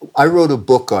is I wrote a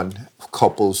book on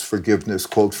couples forgiveness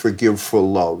called Forgive for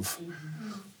Love.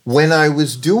 When I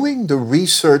was doing the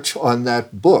research on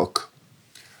that book,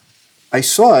 I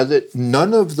saw that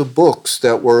none of the books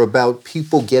that were about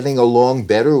people getting along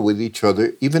better with each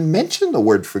other even mentioned the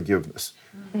word forgiveness.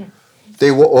 They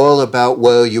were all about,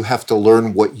 well, you have to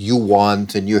learn what you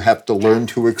want and you have to learn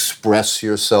to express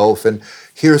yourself, and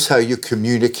here's how you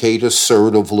communicate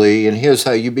assertively, and here's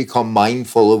how you become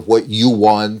mindful of what you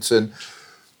want. And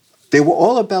they were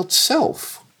all about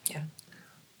self. Yeah.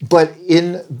 But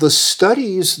in the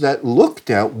studies that looked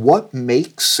at what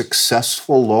makes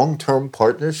successful long-term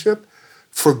partnership,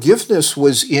 forgiveness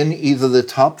was in either the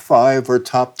top 5 or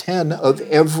top 10 of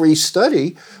every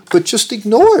study, but just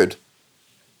ignored.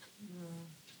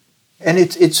 And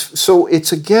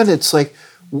it's like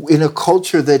in a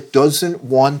culture that doesn't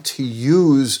want to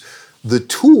use the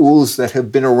tools that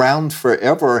have been around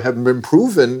forever, have been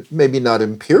proven, maybe not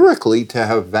empirically, to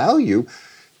have value.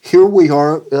 Here we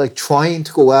are trying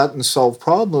to go out and solve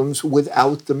problems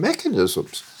without the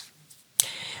mechanisms.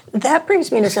 That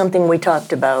brings me to something we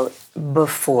talked about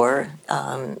before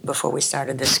we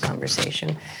started this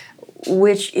conversation,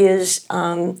 which is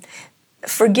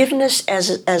forgiveness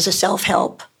as a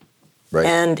self-help.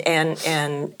 Right.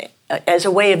 And as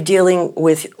a way of dealing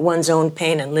with one's own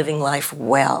pain and living life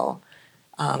well,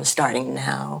 starting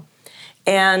now,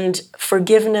 and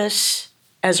forgiveness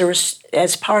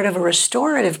as part of a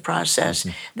restorative process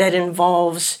that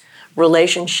involves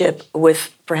relationship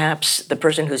with perhaps the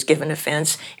person who's given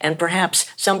offense and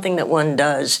perhaps something that one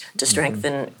does to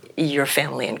strengthen your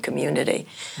family and community.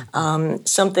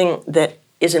 Something that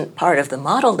isn't part of the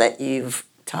model that you've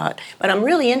taught, but I'm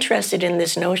really interested in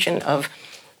this notion of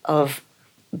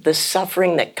the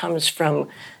suffering that comes from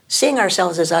seeing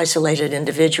ourselves as isolated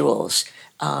individuals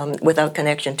without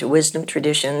connection to wisdom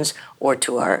traditions or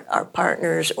to our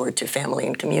partners or to family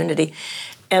and community,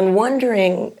 and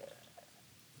wondering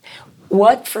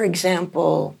what, for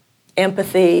example,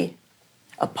 empathy,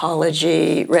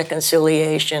 apology,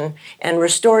 reconciliation, and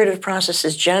restorative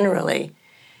processes generally,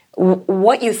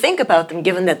 what you think about them,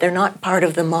 given that they're not part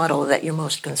of the model that you're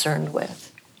most concerned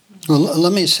with. Well,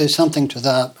 let me say something to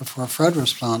that before Fred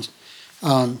responds.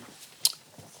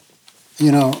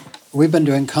 We've been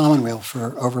doing Commonweal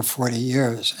for over 40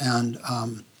 years, and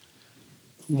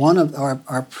one of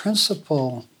our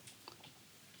principal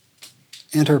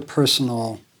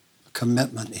interpersonal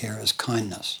commitment here is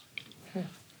kindness.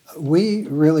 We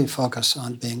really focus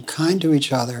on being kind to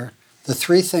each other. The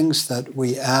three things that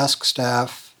we ask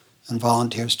staff and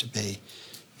volunteers to be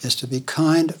is to be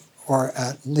kind or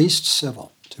at least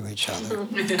civil to each other.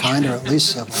 Kind or at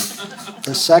least civil.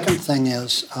 The second thing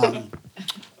is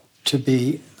to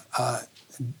be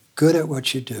good at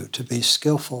what you do, to be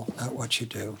skillful at what you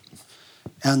do.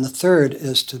 And the third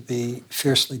is to be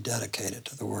fiercely dedicated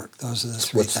to the work. Those are the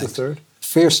three things. What's the third?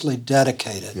 Fiercely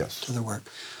dedicated to the work.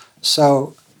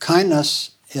 So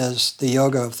kindness is the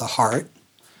yoga of the heart.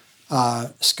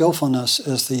 Skillfulness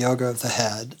is the yoga of the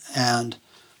head. And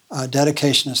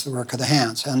dedication is the work of the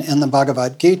hands. And in the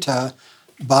Bhagavad Gita,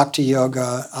 Bhakti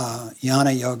Yoga,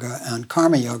 Jnana Yoga, and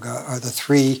Karma Yoga are the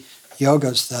three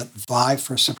yogas that vie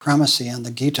for supremacy. And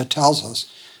the Gita tells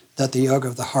us that the yoga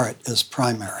of the heart is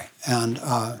primary. And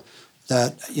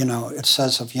that, it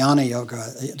says of Jnana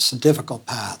Yoga, it's a difficult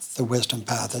path. The wisdom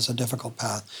path is a difficult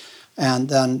path. And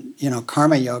then,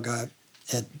 Karma Yoga,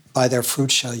 by their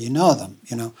fruits shall you know them,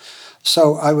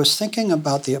 So I was thinking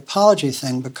about the apology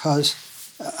thing because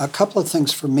a couple of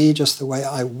things for me, just the way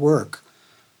I work.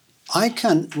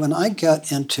 When I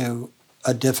get into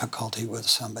a difficulty with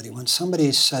somebody, when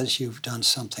somebody says you've done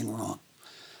something wrong,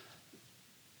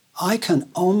 I can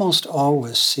almost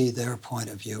always see their point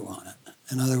of view on it.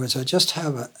 In other words, I just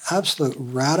have an absolute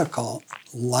radical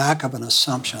lack of an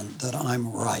assumption that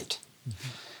I'm right. Mm-hmm.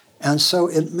 And so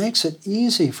it makes it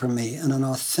easy for me in an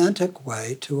authentic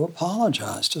way to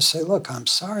apologize, to say, look, I'm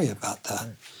sorry about that.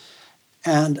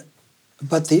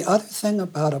 But the other thing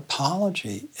about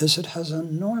apology is it has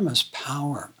enormous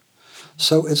power.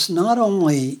 So it's not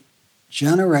only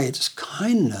generates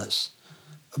kindness,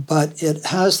 but it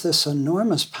has this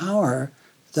enormous power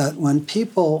that when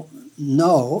people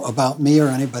know about me or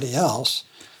anybody else,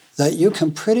 that you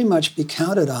can pretty much be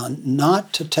counted on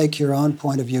not to take your own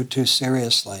point of view too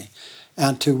seriously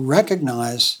and to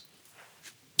recognize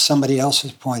somebody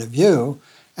else's point of view.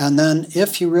 And then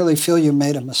if you really feel you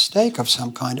made a mistake of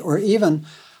some kind, or even,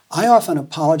 I often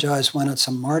apologize when it's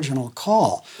a marginal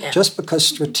call, just because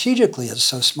strategically it's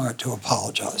so smart to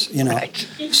apologize, Right.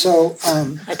 So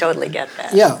I totally get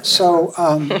that. Yeah.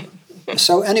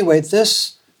 So anyway,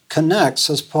 this connects,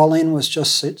 as Pauline was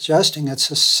just suggesting. It's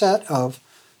a set of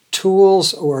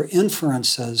tools or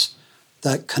inferences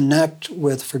that connect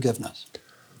with forgiveness.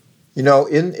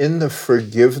 In the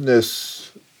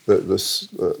forgiveness,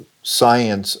 the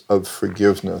science of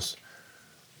forgiveness,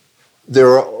 there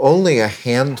are only a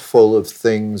handful of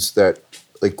things that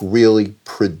really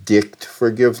predict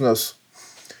forgiveness.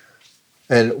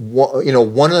 And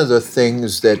one of the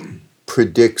things that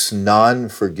predicts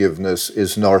non-forgiveness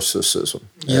is narcissism,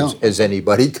 as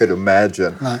anybody could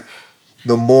imagine. Right.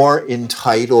 The more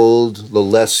entitled, the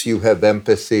less you have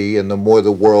empathy, and the more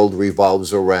the world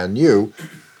revolves around you,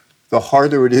 the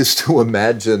harder it is to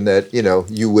imagine that,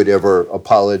 you would ever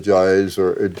apologize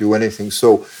or do anything.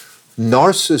 So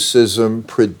narcissism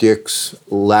predicts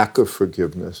lack of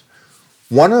forgiveness.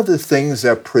 One of the things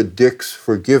that predicts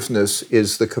forgiveness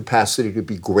is the capacity to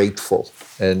be grateful.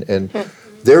 And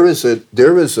there is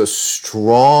a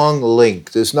strong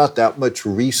link. There's not that much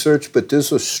research, but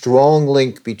there's a strong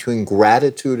link between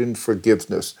gratitude and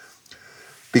forgiveness.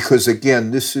 Because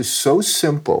again, this is so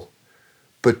simple,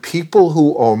 but people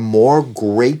who are more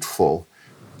grateful,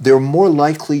 they're more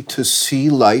likely to see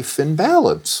life in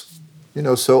balance.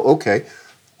 Okay,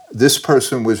 this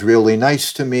person was really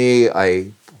nice to me.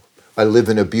 I live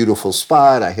in a beautiful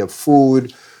spot. I have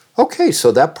food. Okay,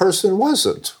 so that person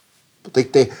wasn't.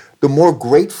 The more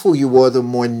grateful you are, the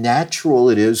more natural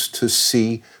it is to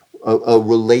see a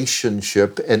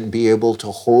relationship and be able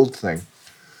to hold things.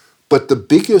 But the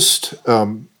biggest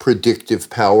predictive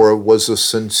power was a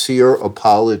sincere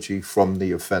apology from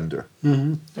the offender.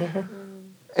 Mm-hmm. Mm-hmm.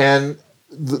 And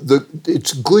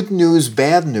it's good news,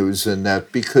 bad news in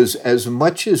that, because as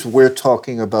much as we're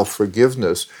talking about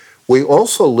forgiveness, we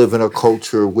also live in a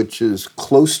culture which is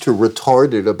close to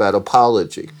retarded about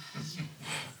apology.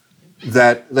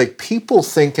 That, like, people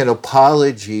think an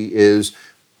apology is,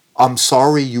 I'm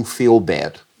sorry you feel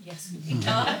bad. Yes.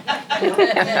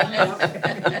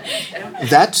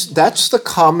 That's the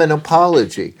common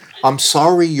apology. I'm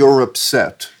sorry you're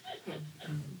upset.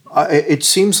 It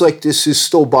seems like this is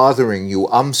still bothering you.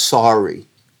 I'm sorry.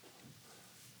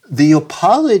 The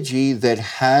apology that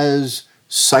has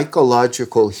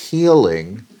psychological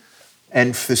healing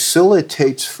and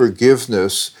facilitates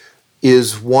forgiveness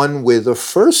is one where the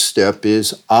first step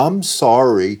is, I'm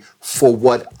sorry for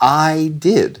what I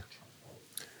did.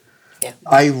 Yeah.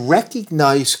 I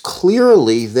recognize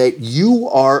clearly that you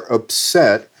are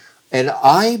upset, and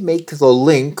I make the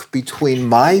link between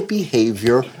my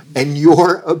behavior and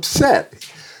you're upset.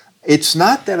 It's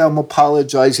not that I'm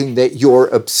apologizing that you're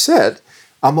upset.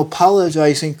 I'm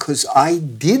apologizing because I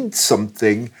did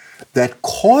something that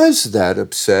caused that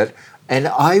upset, and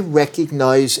I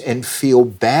recognize and feel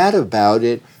bad about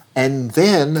it, and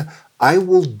then I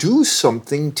will do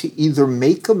something to either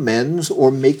make amends or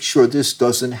make sure this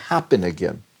doesn't happen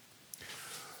again.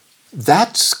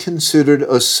 That's considered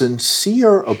a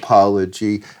sincere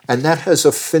apology, and that has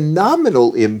a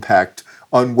phenomenal impact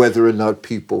on whether or not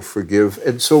people forgive.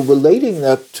 And so relating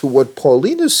that to what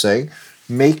Pauline is saying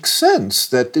makes sense,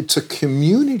 that it's a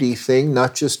community thing,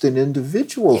 not just an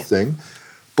individual thing.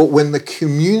 But when the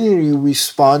community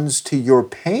responds to your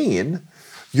pain,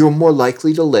 you're more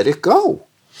likely to let it go.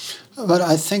 But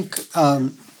I think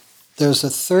there's a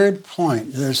third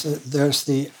point. There's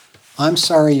the I'm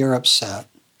sorry you're upset.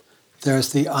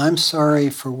 There's the I'm sorry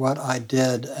for what I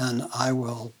did, and I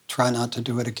will try not to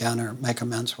do it again or make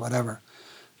amends, whatever.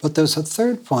 But there's a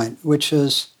third point, which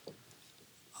is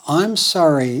I'm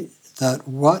sorry that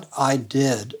what I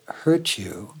did hurt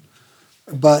you,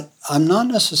 but I'm not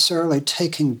necessarily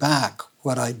taking back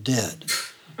what I did.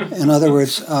 In other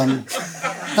words, no,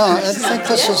 I think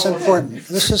this is important.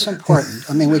 This is important.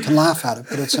 I mean, we can laugh at it,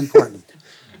 but it's important.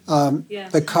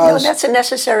 Because No, that's a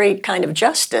necessary kind of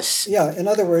justice. yeah, in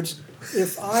other words,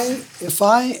 if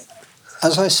I,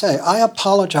 as I say, I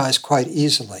apologize quite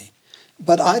easily,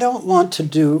 but I don't want to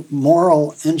do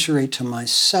moral injury to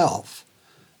myself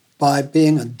by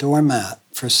being a doormat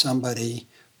for somebody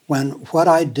when what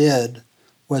I did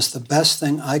was the best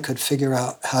thing I could figure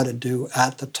out how to do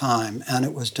at the time, and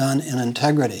it was done in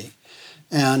integrity.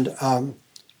 And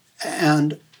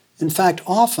in fact,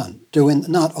 often,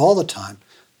 not all the time,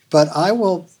 but I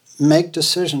will make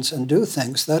decisions and do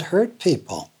things that hurt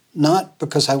people, not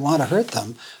because I want to hurt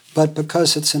them, but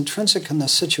because it's intrinsic in the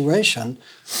situation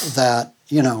that,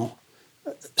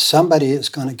 somebody is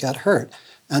going to get hurt.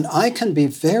 And I can be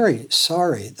very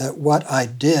sorry that what I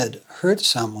did hurt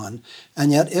someone,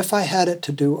 and yet if I had it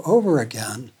to do over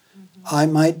again, I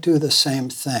might do the same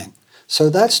thing. So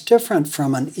that's different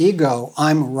from an ego,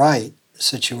 I'm right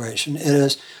situation. It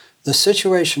is the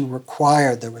situation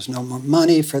required, there was no more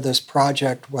money for this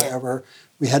project, whatever.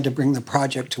 We had to bring the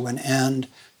project to an end.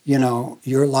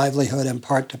 Your livelihood in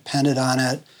part depended on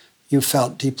it. You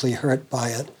felt deeply hurt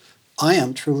by it. I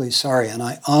am truly sorry, and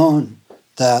I own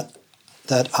that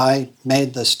I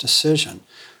made this decision.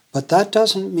 But that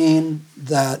doesn't mean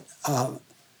that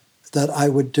I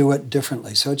would do it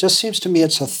differently. So it just seems to me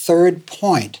it's a third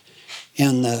point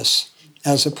in this,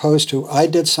 as opposed to I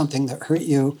did something that hurt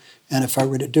you, and if I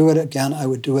were to do it again, I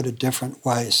would do it a different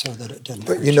way so that it didn't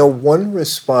hurt you. But one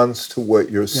response to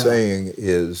what you're saying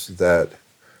is that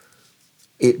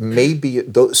it may be,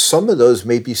 some of those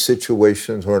may be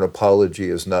situations where an apology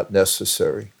is not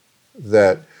necessary.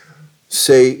 That,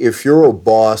 say, if you're a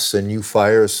boss and you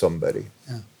fire somebody,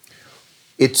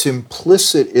 it's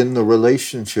implicit in the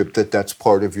relationship that that's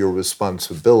part of your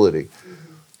responsibility.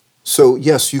 So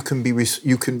yes, you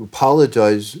can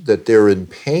apologize that they're in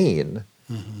pain,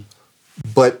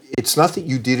 but it's not that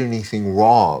you did anything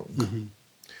wrong.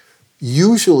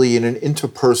 Usually in an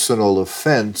interpersonal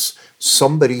offense,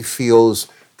 somebody feels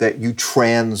that you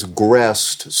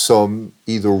transgressed some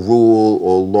either rule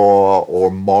or law or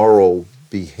moral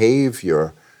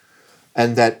behavior,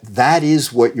 and that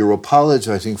is what you're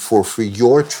apologizing for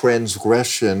your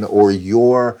transgression or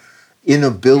your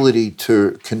inability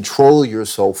to control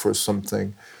yourself or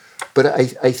something. But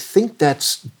I think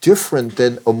that's different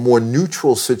than a more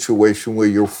neutral situation where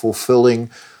you're fulfilling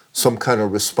some kind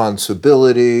of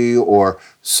responsibility or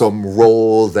some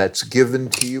role that's given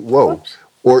to you.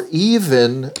 Or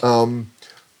even,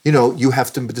 you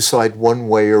have to decide one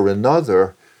way or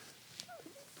another.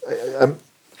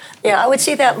 Yeah, I would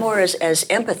see that more as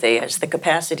empathy, as the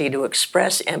capacity to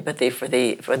express empathy for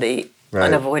the Right.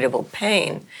 unavoidable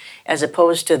pain, as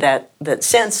opposed to that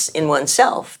sense in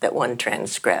oneself that one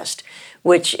transgressed,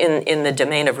 which in the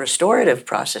domain of restorative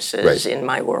processes Right. in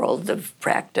my world of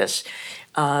practice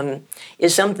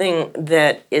is something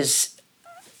that is,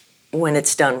 when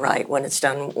it's done right, when it's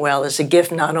done well, is a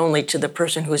gift not only to the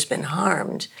person who's been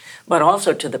harmed, but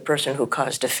also to the person who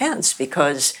caused offense,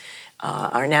 because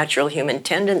our natural human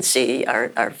tendency,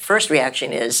 our first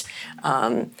reaction is,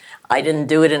 I didn't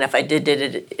do it, and if I did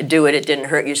do it, it didn't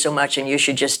hurt you so much, and you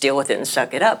should just deal with it and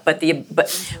suck it up. But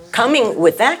coming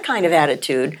with that kind of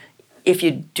attitude, if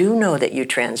you do know that you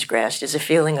transgressed, is a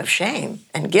feeling of shame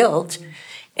and guilt,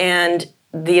 and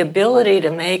the ability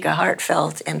to make a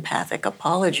heartfelt, empathic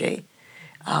apology,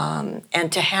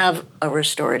 and to have a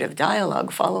restorative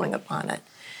dialogue following upon it,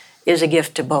 is a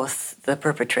gift to both the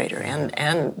perpetrator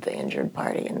and the injured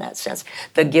party in that sense.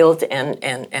 The guilt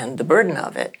and the burden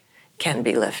of it can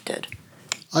be lifted.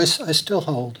 I still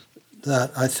hold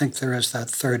that I think there is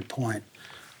that third point.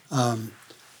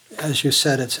 As you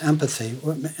said, it's empathy.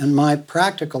 In my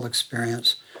practical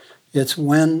experience, it's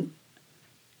when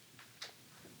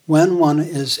one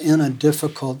is in a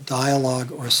difficult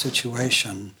dialogue or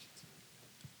situation,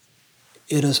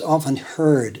 it is often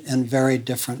heard in very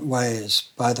different ways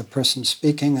by the person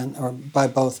speaking or by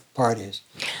both parties.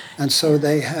 And so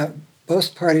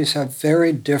both parties have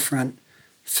very different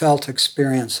felt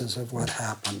experiences of what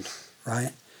happened,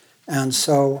 right? And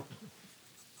so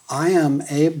I am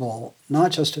able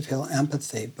not just to feel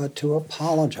empathy, but to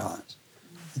apologize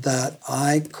that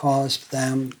I caused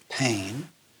them pain,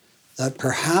 that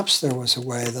perhaps there was a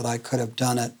way that I could have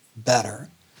done it better,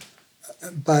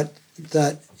 but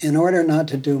that in order not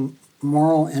to do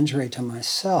moral injury to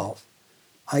myself,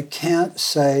 I can't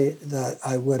say that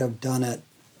I would have done it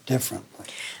differently.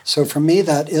 So for me,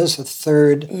 that is a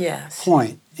third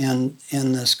point in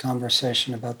this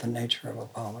conversation about the nature of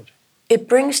apology. It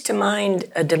brings to mind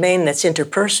a domain that's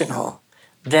interpersonal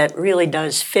that really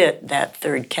does fit that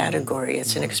third category.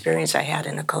 It's an experience I had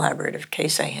in a collaborative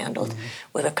case I handled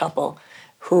with a couple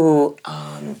who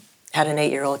had an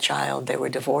 8-year-old child. They were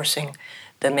divorcing.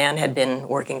 The man had been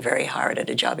working very hard at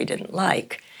a job he didn't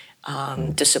like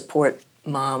to support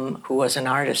mom, who was an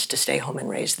artist, to stay home and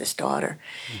raise this daughter.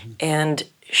 And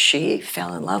she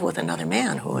fell in love with another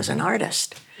man who was an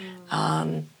artist.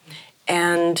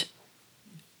 And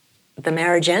the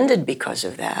marriage ended because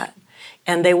of that.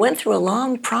 And they went through a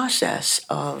long process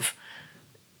of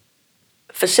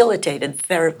facilitated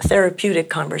therapeutic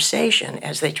conversation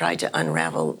as they tried to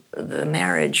unravel the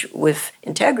marriage with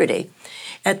integrity.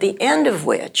 At the end of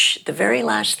which, the very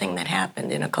last thing that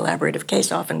happened in a collaborative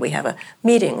case, often we have a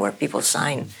meeting where people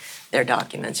sign their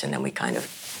documents and then we kind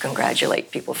of congratulate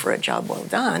people for a job well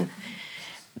done.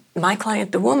 My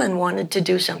client, the woman, wanted to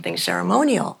do something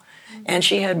ceremonial, and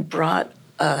she had brought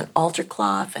an altar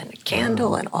cloth and a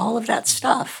candle and all of that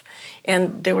stuff.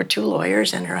 And there were 2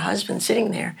 lawyers and her husband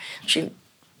sitting there. She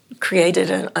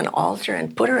created an altar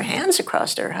and put her hands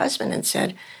across her husband and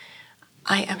said,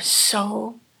 I am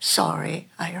so sorry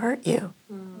I hurt you.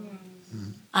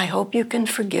 I hope you can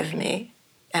forgive me,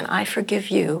 and I forgive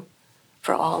you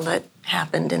for all that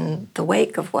happened in the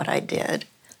wake of what I did.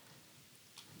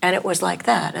 And it was like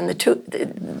that, and the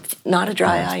two, not a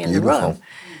dry eye in the room,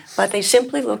 but they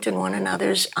simply looked in one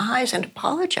another's eyes and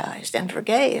apologized and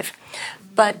forgave.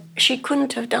 But she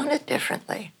couldn't have done it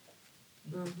differently.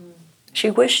 She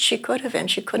wished she could have,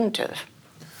 and she couldn't have.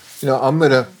 You know,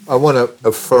 I want to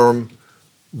affirm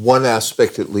one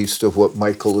aspect, at least, of what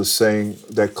Michael is saying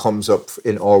that comes up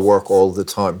in our work all the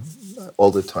time.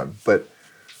 But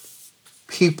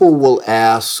people will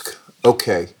ask,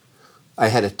 okay, I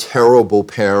had a terrible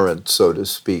parent, so to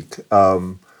speak.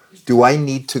 Do I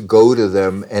need to go to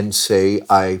them and say,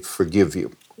 I forgive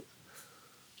you?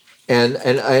 And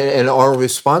our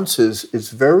response is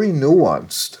very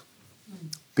nuanced,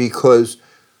 because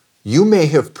you may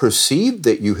have perceived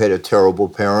that you had a terrible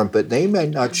parent, but they might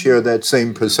not share that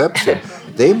same perception.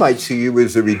 They might see you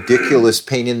as a ridiculous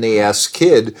pain-in-the-ass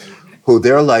kid who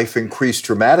their life increased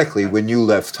dramatically when you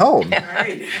left home.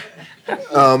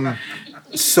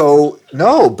 So,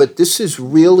 no, but this is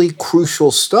really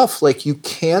crucial stuff. Like, you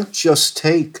can't just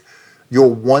take your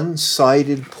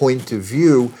one-sided point of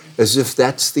view as if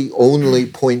that's the only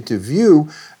point of view.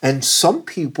 And some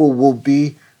people will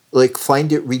be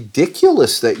find it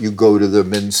ridiculous that you go to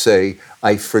them and say,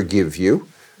 I forgive you,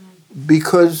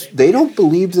 because they don't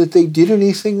believe that they did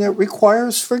anything that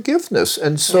requires forgiveness.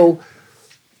 And so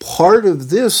part of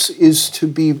this is to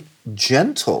be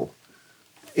gentle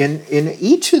in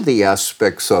each of the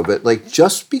aspects of it, like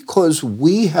just because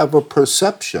we have a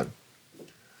perception,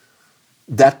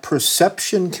 that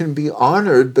perception can be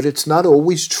honored, but it's not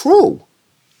always true.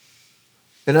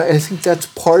 And I think that's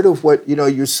part of what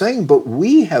you're saying. But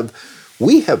we have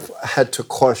had to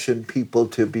caution people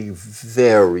to be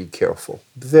very careful,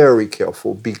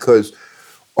 because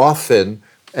often,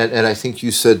 and I think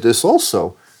you said this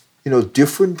also,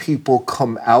 different people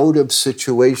come out of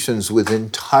situations with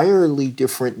entirely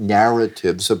different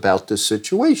narratives about the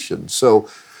situation. So,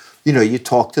 you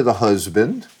talk to the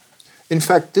husband. In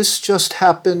fact, this just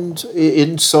happened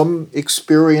in some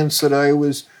experience that I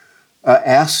was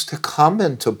asked to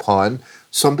comment upon.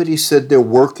 Somebody said they're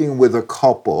working with a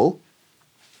couple,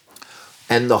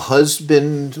 and the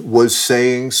husband was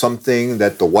saying something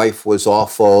that the wife was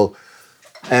awful,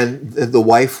 and the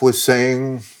wife was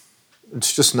saying,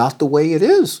 it's just not the way it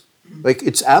is. Like,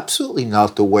 it's absolutely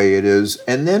not the way it is.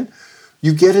 And then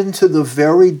you get into the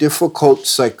very difficult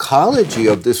psychology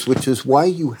of this, which is why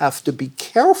you have to be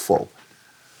careful.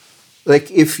 Like,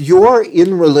 if you're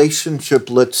in relationship,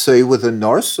 let's say, with a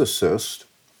narcissist,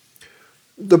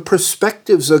 the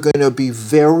perspectives are going to be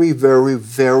very, very,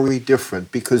 very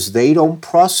different because they don't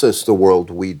process the world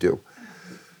we do.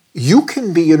 You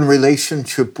can be in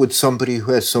relationship with somebody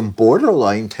who has some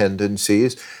borderline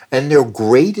tendencies, and their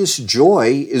greatest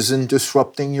joy is in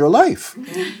disrupting your life.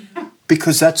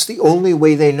 Because that's the only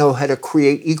way they know how to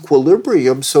create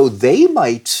equilibrium. So they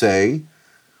might say,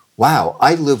 wow,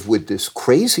 I live with this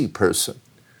crazy person.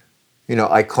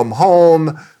 I come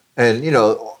home and,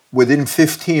 within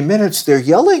 15 minutes they're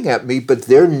yelling at me, but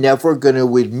they're never going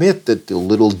to admit that the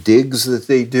little digs that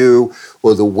they do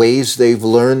or the ways they've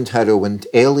learned how to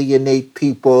alienate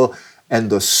people and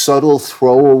the subtle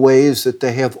throwaways that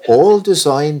they have, all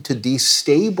designed to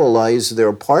destabilize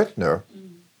their partner.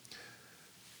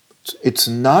 It's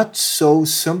not so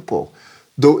simple.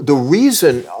 The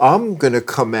reason I'm going to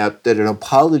come at that an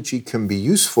apology can be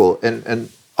useful,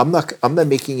 and I'm not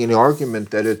making an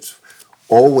argument that it's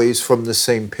always from the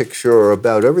same picture or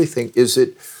about everything, is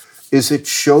it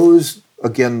shows,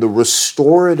 again, the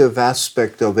restorative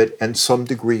aspect of it and some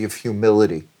degree of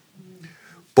humility,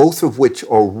 both of which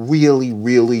are really,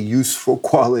 really useful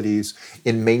qualities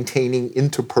in maintaining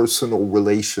interpersonal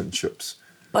relationships.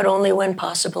 But only when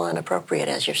possible and appropriate,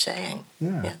 as you're saying.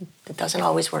 Yeah. It doesn't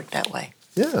always work that way.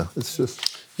 Yeah, it's just...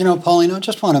 Pauline, I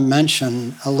just want to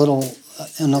mention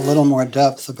in a little more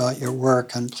depth about your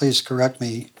work, and please correct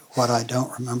me what I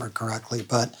don't remember correctly,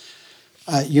 but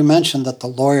you mentioned that the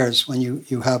lawyers, when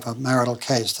you have a marital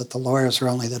case, that the lawyers are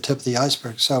only the tip of the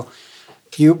iceberg. So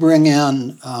you bring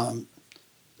in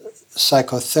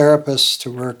psychotherapists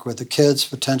to work with the kids,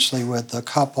 potentially with the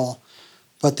couple.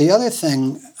 But the other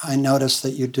thing I noticed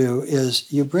that you do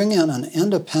is you bring in an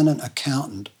independent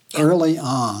accountant early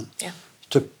on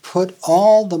to put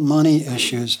all the money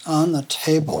issues on the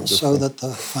table so that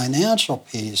the financial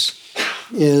piece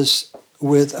is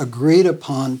with agreed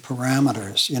upon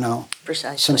parameters,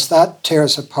 Precisely. Since that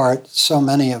tears apart so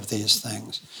many of these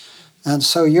things. And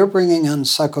so you're bringing in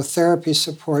psychotherapy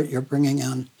support, you're bringing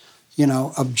in,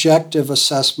 objective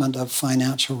assessment of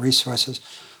financial resources.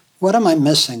 What am I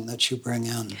missing that you bring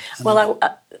in? Well,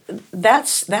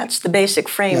 that's the basic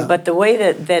frame, but the way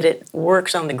that it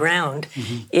works on the ground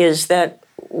is that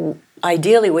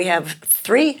ideally we have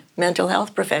 3 mental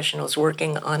health professionals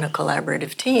working on a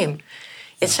collaborative team.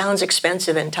 It sounds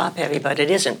expensive and top-heavy, but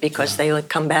it isn't, because they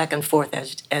come back and forth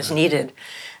as needed.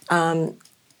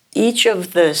 Each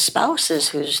of the spouses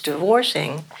who's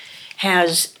divorcing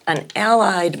has an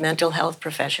allied mental health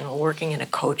professional working in a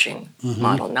coaching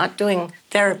model, not doing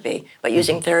therapy, but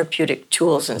using therapeutic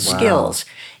tools and skills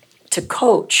to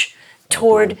coach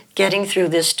toward getting through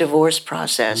this divorce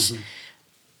process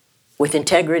with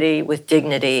integrity, with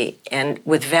dignity, and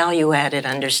with value-added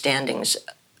understandings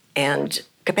and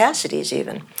capacities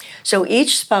even. So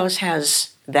each spouse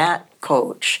has that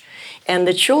coach, and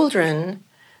the children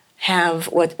have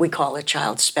what we call a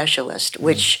child specialist,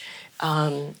 which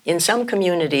in some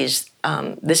communities,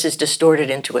 this is distorted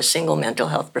into a single mental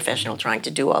health professional trying to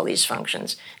do all these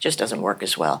functions. It just doesn't work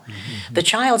as well. The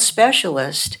child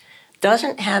specialist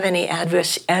doesn't have any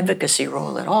advocacy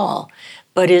role at all,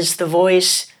 but is the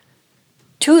voice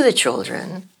to the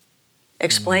children,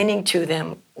 explaining to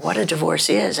them what a divorce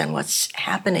is and what's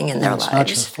happening in their lives. It's not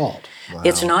your fault.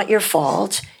 It's not your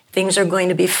fault. Things are going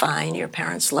to be fine. Your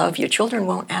parents love you. Children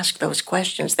won't ask those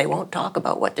questions. They won't talk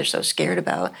about what they're so scared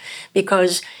about,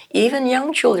 because even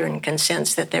young children can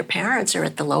sense that their parents are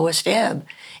at the lowest ebb,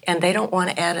 and they don't want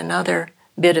to add another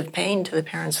bit of pain to the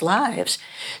parents' lives.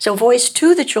 So voice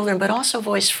to the children, but also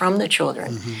voice from the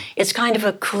children. It's kind of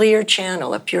a clear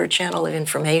channel, a pure channel of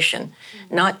information,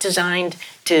 not designed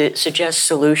to suggest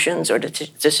solutions or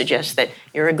to suggest that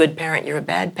you're a good parent, you're a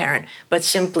bad parent, but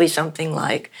simply something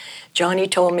like, Johnny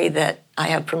told me that I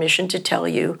have permission to tell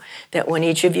you that when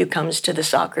each of you comes to the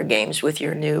soccer games with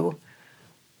your new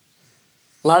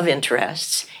love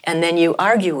interests, and then you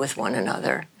argue with one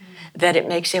another, that it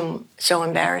makes him so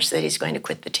embarrassed that he's going to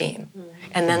quit the team.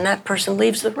 And then that person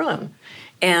leaves the room.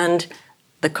 And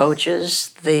the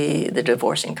coaches, the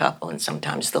divorcing couple, and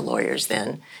sometimes the lawyers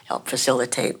then help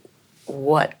facilitate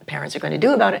what parents are going to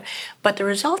do about it. But the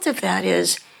result of that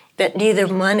is that neither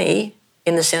money,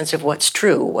 in the sense of what's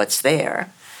true, what's there,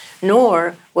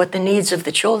 nor what the needs of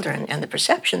the children and the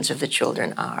perceptions of the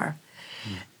children are.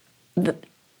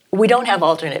 We don't have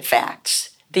alternate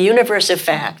facts. The universe of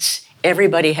facts,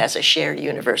 everybody has a shared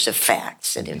universe of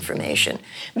facts and information.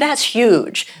 That's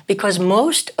huge because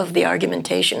most of the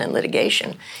argumentation and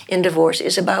litigation in divorce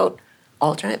is about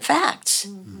alternate facts.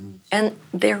 And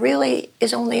there really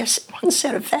is only one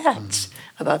set of facts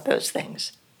about those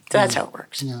things. So that's how it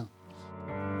works. Yeah.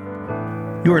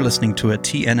 You are listening to a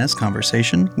TNS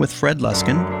conversation with Fred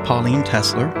Luskin, Pauline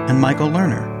Tesler, and Michael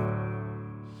Lerner.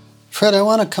 Fred, I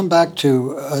want to come back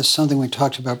to something we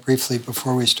talked about briefly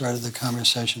before we started the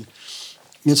conversation.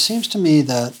 It seems to me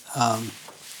that,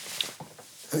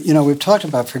 we've talked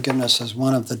about forgiveness as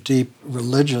one of the deep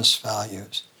religious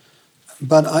values,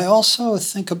 but I also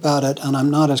think about it, and I'm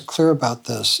not as clear about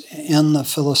this, in the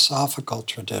philosophical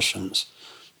traditions.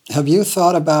 Have you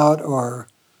thought about or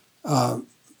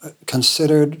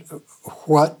considered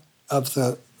what of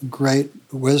the great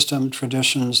wisdom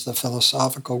traditions, the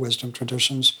philosophical wisdom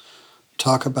traditions,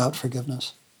 talk about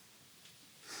forgiveness?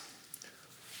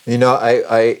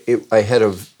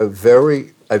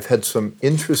 I've had some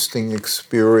interesting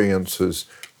experiences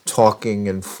talking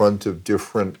in front of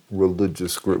different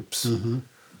religious groups. And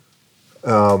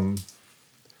I'm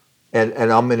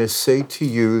going to say to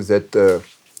you that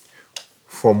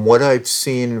from what I've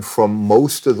seen from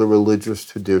most of the religious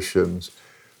traditions,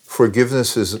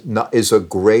 forgiveness is a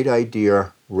great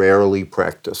idea, rarely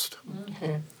practiced.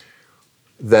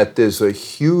 That there's a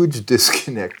huge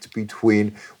disconnect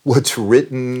between what's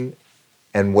written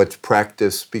and what's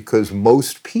practiced, because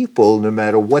most people, no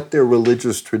matter what their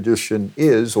religious tradition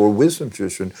is or wisdom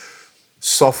tradition,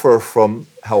 suffer from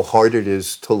how hard it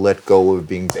is to let go of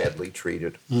being badly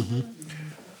treated.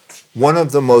 One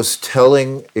of the most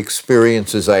telling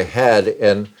experiences I had,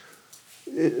 and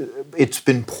it's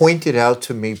been pointed out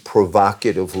to me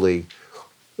provocatively,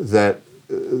 that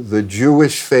the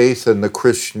Jewish faith and the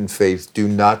Christian faith do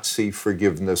not see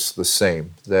forgiveness the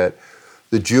same. That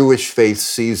the Jewish faith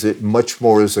sees it much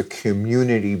more as a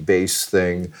community-based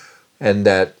thing, and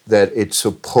that it's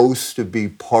supposed to be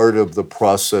part of the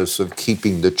process of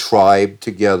keeping the tribe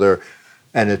together,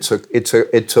 and it's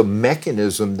a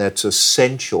mechanism that's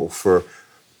essential for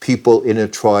people in a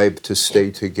tribe to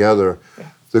stay together.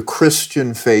 The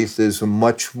Christian faith is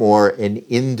much more an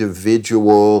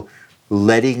individual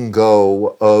letting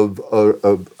go of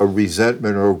a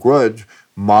resentment or a grudge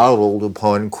modeled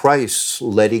upon Christ's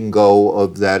letting go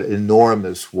of that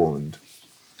enormous wound.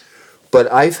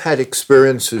 But I've had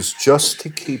experiences, just to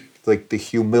keep the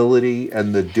humility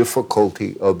and the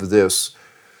difficulty of this.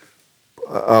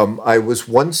 I was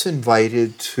once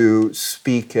invited to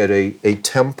speak at a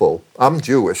temple. I'm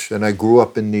Jewish, and I grew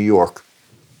up in New York.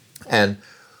 And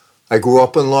I grew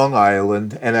up in Long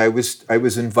Island, and I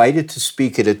was invited to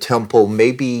speak at a temple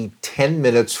maybe 10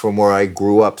 minutes from where I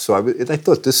grew up. So I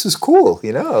thought, this is cool,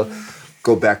 I'll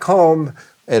go back home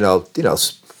and I'll,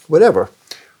 whatever.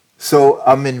 So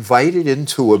I'm invited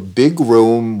into a big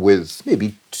room with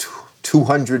maybe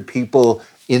 200 people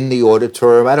in the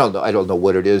auditorium. I don't know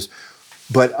what it is,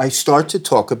 but I start to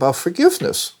talk about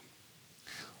forgiveness.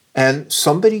 And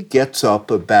somebody gets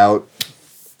up about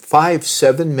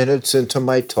 5-7 minutes into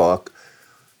my talk,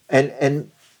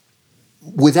 and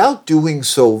without doing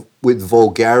so with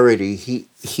vulgarity,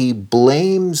 he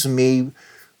blames me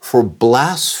for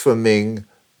blaspheming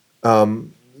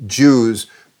Jews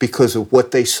because of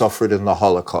what they suffered in the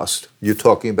Holocaust. You're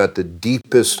talking about the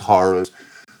deepest horrors.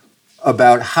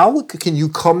 About how can you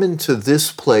come into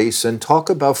this place and talk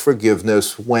about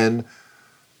forgiveness when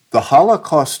the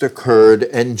Holocaust occurred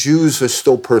and Jews are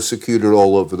still persecuted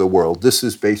all over the world. This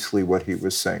is basically what he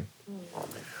was saying.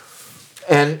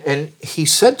 And he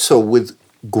said so with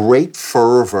great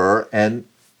fervor and,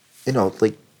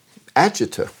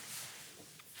 agita.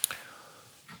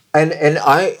 And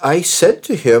I said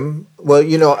to him, well,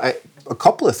 a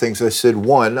couple of things. I said,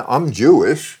 one, I'm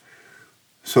Jewish,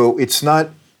 so it's not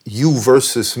you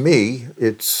versus me,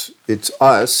 it's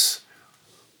us,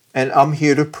 and I'm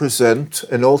here to present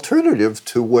an alternative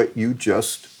to what you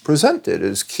just presented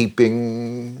as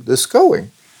keeping this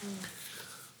going.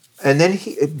 And then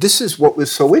this is what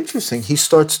was so interesting. He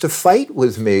starts to fight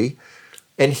with me,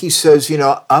 and he says,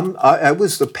 I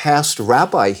was the past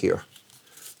rabbi here,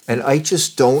 and I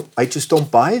just don't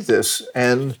buy this.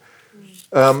 And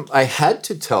I had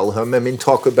to tell him.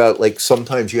 Talk about like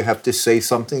sometimes you have to say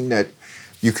something that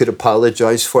you could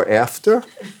apologize for after.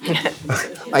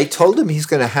 I told him he's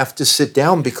going to have to sit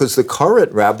down because the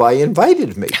current rabbi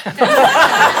invited me.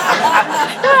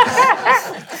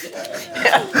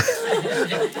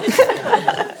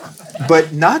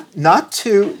 But not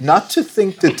to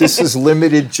think that this is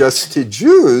limited just to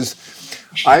Jews.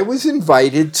 I was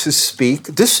invited to speak.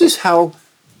 This is how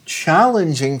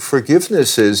challenging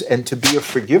forgiveness is, and to be a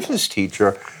forgiveness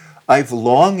teacher, I've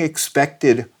long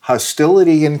expected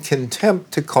hostility and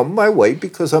contempt to come my way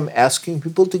because I'm asking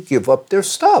people to give up their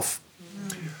stuff.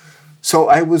 So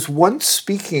I was once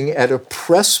speaking at a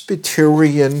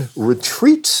Presbyterian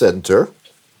retreat center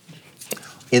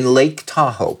in Lake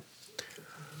Tahoe.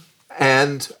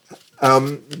 And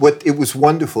it was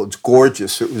wonderful. It's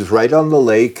gorgeous. It was right on the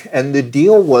lake. And the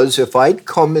deal was if I'd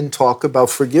come and talk about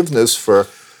forgiveness for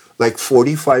like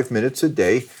 45 minutes a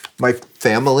day, my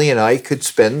family and I could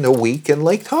spend a week in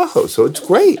Lake Tahoe. So it's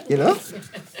great,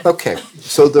 Okay,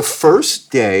 so the first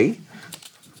day,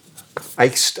 I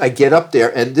get up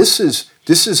there, and this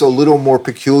is a little more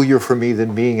peculiar for me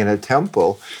than being in a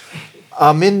temple.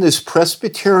 I'm in this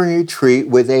Presbyterian retreat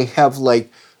where they have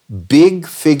like big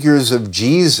figures of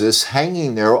Jesus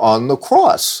hanging there on the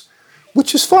cross,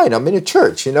 which is fine. I'm in a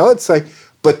church, It's like,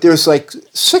 but there's like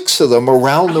 6 of them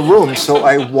around the room. So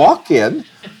I walk in,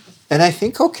 and I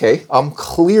think, okay, I'm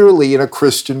clearly in a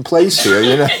Christian place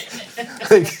here,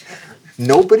 Like,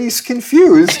 nobody's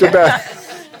confused about.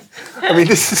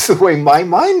 This is the way my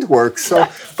mind works. So,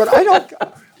 but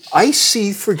I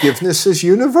see forgiveness as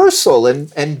universal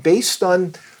and based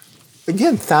on,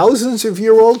 again, thousands of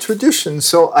year-old traditions.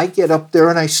 So I get up there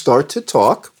and I start to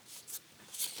talk.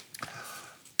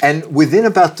 And within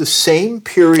about the same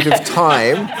period of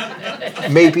time,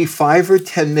 maybe 5 or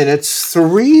 10 minutes,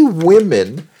 3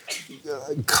 women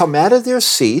come out of their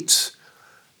seats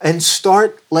and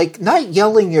start, like, not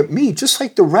yelling at me, just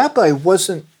like the rabbi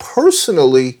wasn't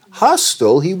personally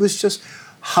hostile. He was just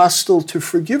hostile to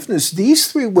forgiveness.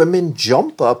 These 3 women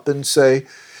jump up and say,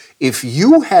 if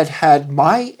you had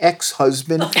my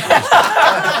ex-husband,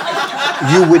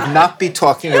 you would not be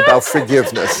talking about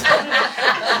forgiveness.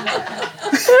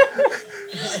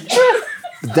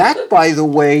 That, by the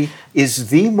way, is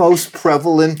the most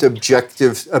prevalent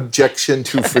objection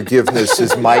to forgiveness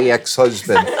is my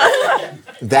ex-husband.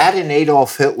 That and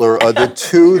Adolf Hitler are the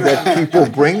 2 that people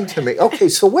bring to me. Okay,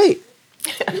 so wait.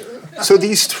 So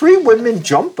these 3 women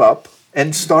jump up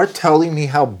and start telling me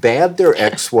how bad their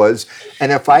ex was,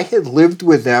 and if I had lived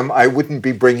with them, I wouldn't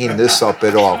be bringing this up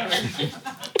at all.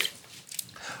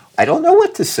 I don't know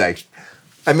what to say.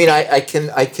 I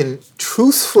can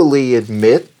truthfully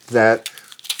admit that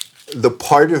the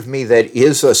part of me that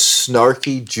is a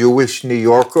snarky Jewish New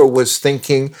Yorker was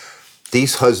thinking,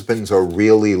 these husbands are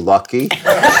really lucky.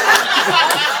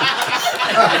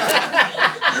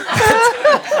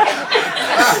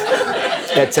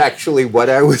 That's actually what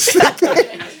I was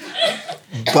thinking.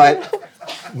 But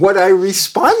what I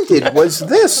responded was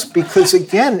this, because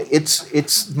again,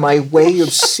 it's my way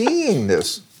of seeing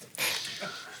this.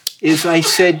 Is I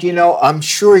said, I'm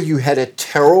sure you had a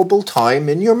terrible time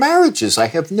in your marriages. I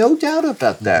have no doubt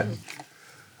about that.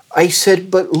 I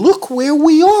said, but look where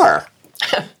we are.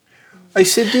 I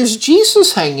said, there's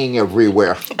Jesus hanging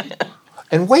everywhere.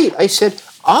 And wait, I said,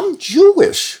 I'm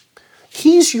Jewish.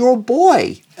 He's your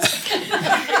boy.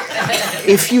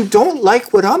 If you don't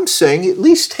like what I'm saying, at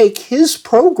least take his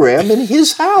program in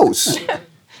his house.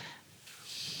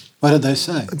 What did they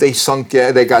say? They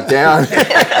they got down.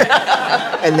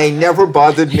 And they never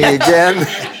bothered me again.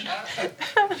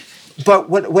 But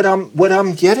what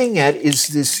I'm getting at is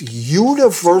this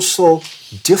universal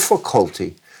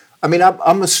difficulty.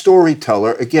 I'm a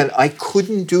storyteller. Again, I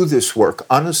couldn't do this work,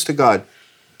 honest to God,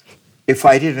 if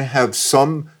I didn't have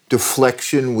some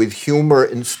deflection with humor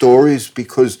in stories,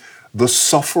 because the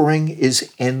suffering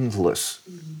is endless.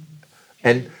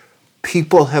 And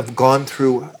people have gone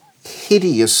through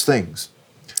hideous things.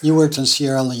 You worked in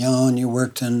Sierra Leone, you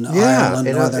worked in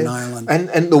Ireland, Northern Ireland.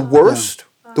 And the worst,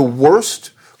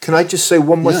 can I just say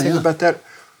one more thing about that?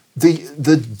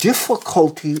 The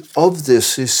difficulty of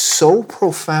this is so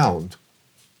profound,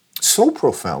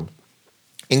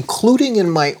 including in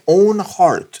my own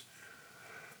heart,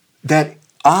 that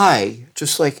I,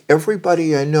 just like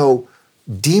everybody I know,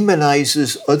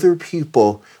 demonizes other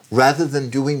people rather than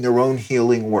doing their own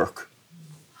healing work.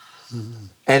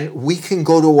 And we can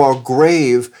go to our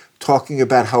grave talking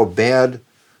about how bad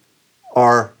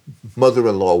our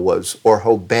mother-in-law was or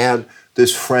how bad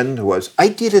this friend was. I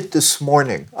did it this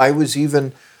morning. I was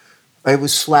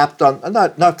slapped on,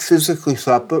 not physically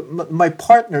slapped, but my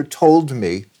partner told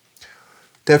me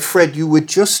that, Fred, you were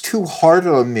just too hard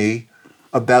on me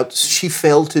about she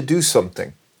failed to do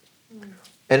something.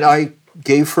 And I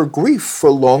gave her grief for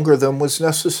longer than was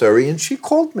necessary, and she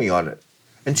called me on it.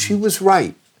 And she was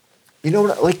right. You know,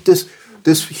 like this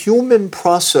human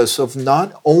process of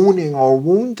not owning our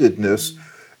woundedness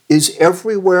is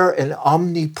everywhere and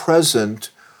omnipresent.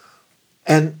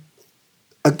 And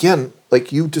again,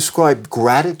 like you described,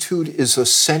 gratitude is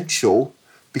essential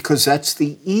because that's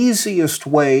the easiest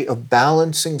way of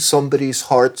balancing somebody's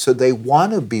heart so they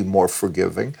want to be more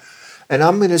forgiving. And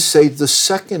I'm going to say the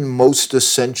second most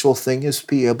essential thing is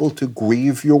be able to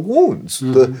grieve your wounds.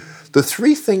 The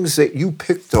three things that you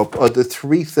picked up are the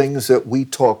three things that we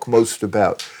talk most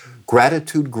about.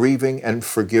 Gratitude, grieving, and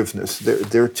forgiveness.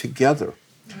 They're together.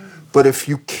 But if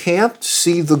you can't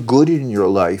see the good in your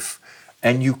life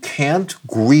and you can't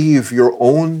grieve your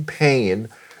own pain,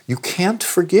 you can't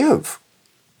forgive.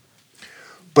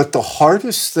 But the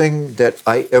hardest thing that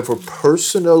I ever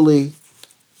personally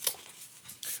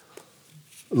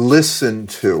listened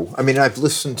to, I mean, I've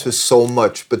listened to so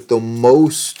much, but the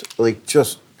most, like,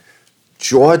 just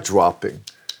jaw-dropping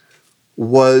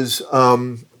was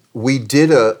we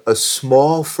did a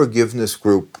small forgiveness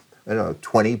group,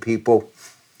 20 people,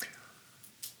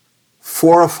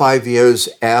 4 or 5 years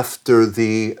after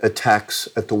the attacks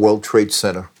at the World Trade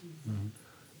Center.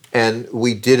 And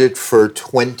we did it for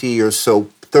 20 or so,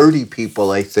 30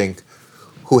 people, I think,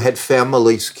 who had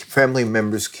family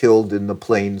members killed in the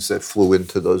planes that flew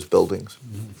into those buildings.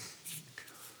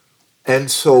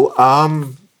 And so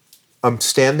I'm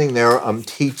standing there, I'm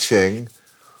teaching,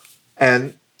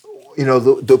 and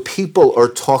the people are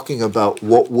talking about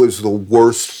what was the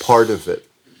worst part of it.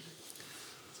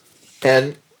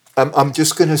 And I'm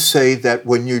just going to say that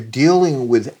when you're dealing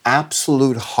with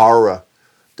absolute horror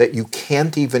that you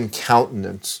can't even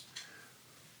countenance,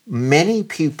 many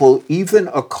people, even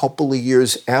a couple of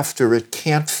years after it,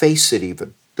 can't face it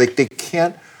even. Like they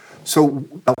can't. So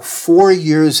 4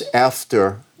 years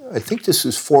after, I think this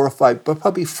is 4 or 5, but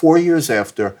probably 4 years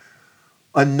after,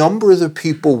 a number of the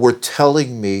people were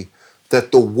telling me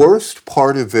that the worst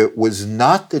part of it was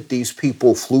not that these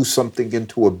people flew something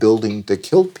into a building that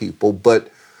killed people,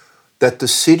 but that the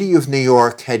city of New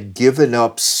York had given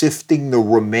up sifting the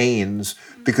remains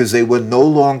because they were no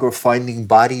longer finding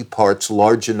body parts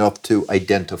large enough to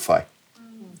identify.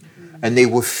 And they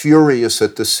were furious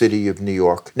at the city of New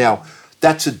York. Now,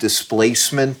 that's a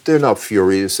displacement. They're not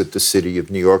furious at the city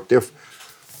of New York.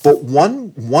 But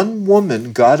one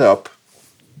woman got up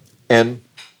and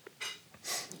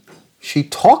she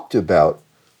talked about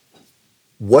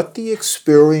what the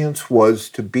experience was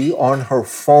to be on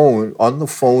the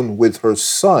phone with her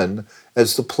son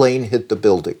as the plane hit the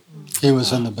building. He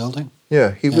was in the building?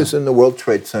 Yeah, he was in the World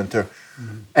Trade Center.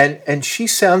 And she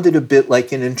sounded a bit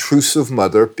like an intrusive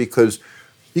mother because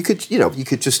you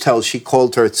could just tell she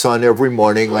called her son every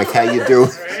morning, like, how you do?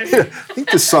 I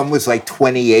think the son was like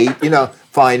 28,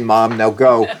 fine, Mom, now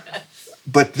go.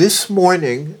 But this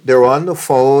morning, they're on the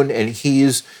phone and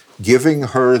he's giving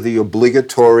her the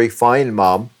obligatory, fine,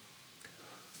 Mom.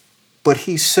 But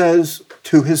he says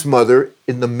to his mother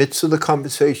in the midst of the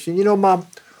conversation, Mom,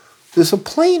 there's a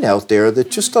plane out there that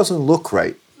just doesn't look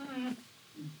right.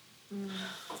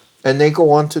 And they go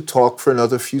on to talk for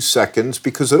another few seconds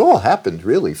because it all happened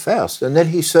really fast. And then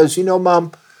he says,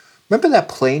 Mom, remember that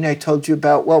plane I told you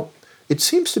about? Well, it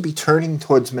seems to be turning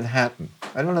towards Manhattan.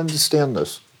 I don't understand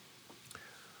this.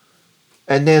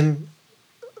 And then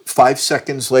 5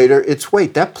 seconds later,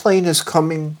 wait, that plane is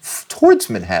coming towards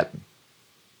Manhattan.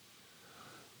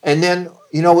 And then,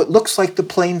 it looks like the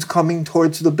plane's coming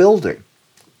towards the building.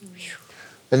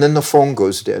 And then the phone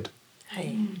goes dead.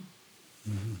 Hey.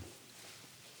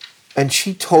 And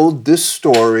she told this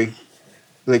story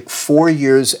like 4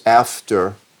 years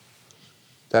after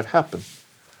that happened.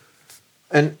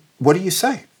 And what do you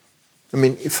say? I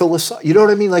mean, you know what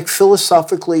I mean? Like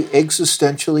philosophically,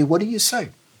 existentially, what do you say?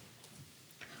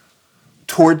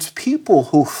 Towards people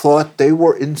who thought they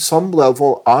were in some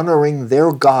level honoring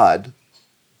their God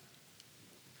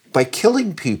by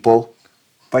killing people,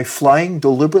 by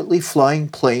deliberately flying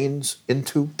planes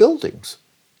into buildings.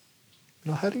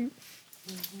 How do you,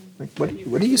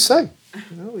 what do you say?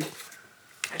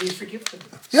 How do you forgive them?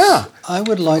 Yeah. I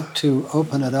would like to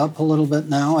open it up a little bit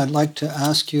now. I'd like to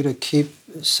ask you to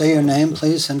say your name,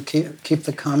 please, and keep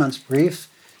the comments brief.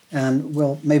 And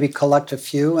we'll maybe collect a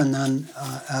few and then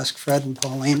ask Fred and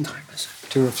Pauline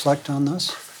to reflect on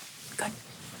this. Good.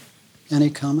 Any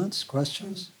comments,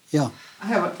 questions? Yeah. I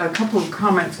have a couple of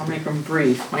comments. I'll make them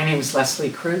brief. My name is Leslie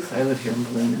Kruth. I live here in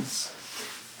Bolinas.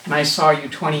 And I saw you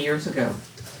 20 years ago.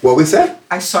 What was that?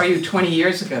 I saw you 20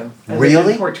 years ago. I lived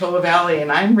Really? in Portola Valley,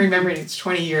 and I'm remembering it's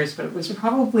 20 years, but it was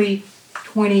probably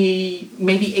 20,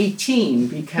 maybe 18,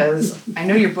 because I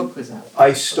know your book was out.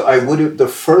 I would have, the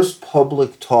first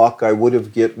public talk I would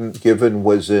have given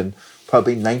was in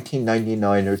probably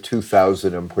 1999 or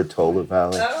 2000 in Portola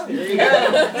Valley. Oh, there you go.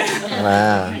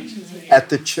 Wow. At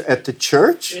the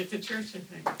church? At the church, I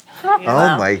think.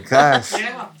 Oh my gosh.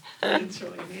 Yeah, it's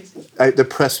really amazing. The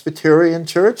Presbyterian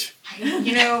church?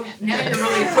 You know, now you're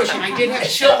really pushing. I did have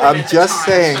children I'm at the just time,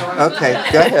 saying. so Okay,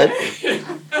 go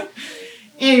ahead.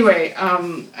 Anyway,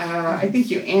 I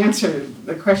think you answered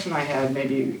the question I had,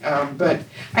 maybe, but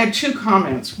I had two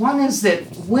comments. One is that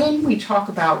when we talk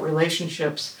about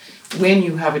relationships, when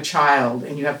you have a child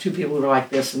and you have two people who are like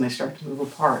this and they start to move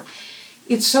apart,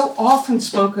 it's so often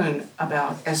spoken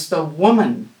about as the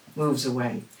woman moves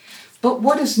away. But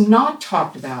what is not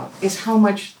talked about is how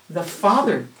much the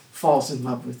father falls in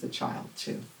love with the child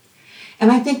too.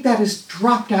 And I think that is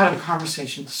dropped out of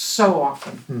conversation so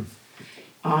often.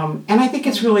 And I think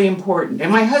it's really important.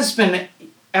 And my husband,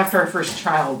 after our first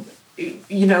child,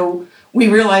 you know, we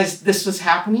realized this was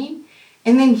happening.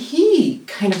 And then he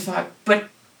kind of thought, but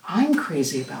I'm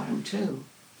crazy about him too.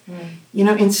 You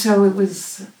know, and so it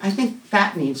was, I think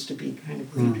that needs to be kind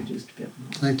of reintroduced a bit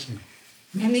more. Thank you.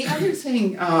 And the other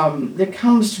thing that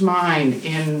comes to mind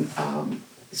in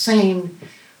saying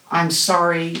I'm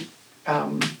sorry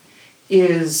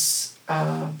is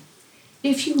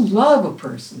if you love a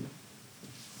person,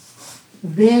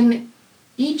 then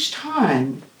each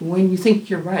time when you think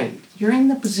you're right, you're in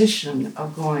the position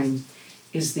of going,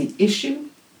 is the issue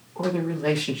or the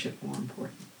relationship more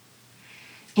important?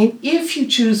 And if you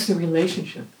choose the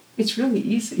relationship, it's really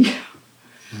easy.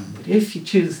 But if you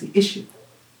choose the issue,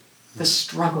 the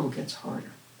struggle gets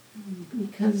harder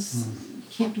because you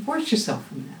can't divorce yourself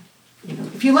from that. You know,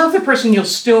 if you love the person, you'll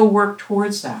still work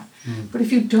towards that. But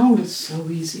if you don't, it's so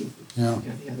easy to go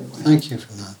the other way. Thank you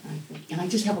for that. And I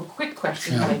just have a quick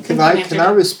question. Yeah. But I think Can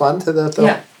I respond to that though?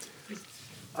 Yeah.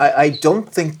 I don't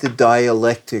think the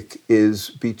dialectic is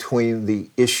between the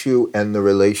issue and the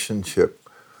relationship.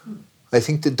 I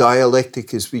think the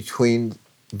dialectic is between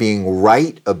being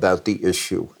right about the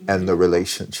issue and the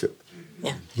relationship.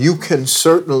 Yeah. You can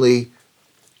certainly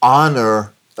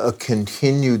honor a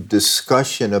continued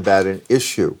discussion about an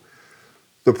issue.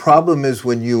 The problem is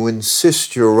when you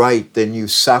insist you're right, then you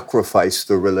sacrifice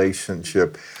the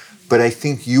relationship. But I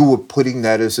think you were putting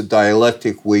that as a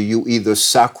dialectic where you either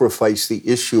sacrifice the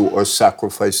issue or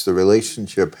sacrifice the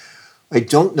relationship. I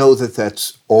don't know that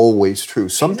that's always true.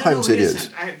 Sometimes No, it is.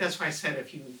 isn't. That's why I said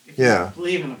if you Yeah.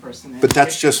 believe in a person, then But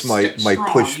that's if just you my stick strong,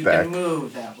 pushback. You can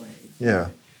move that way. Yeah.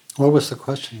 What was the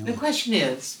question? The question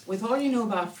is, with all you know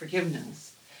about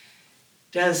forgiveness,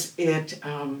 does it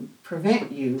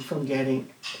prevent you from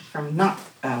not,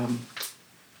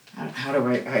 how do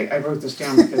I wrote this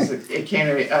down because it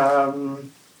can't,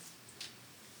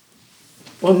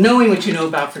 well, knowing what you know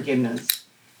about forgiveness,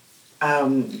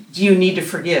 do you need to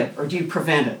forgive or do you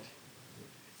prevent it?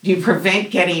 Do you prevent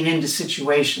getting into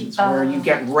situations where you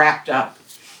get wrapped up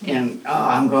in,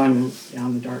 I'm going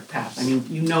down the dark path? I mean,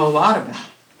 you know a lot about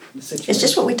the situation. It's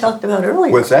just what we talked about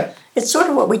earlier. What's that? It's sort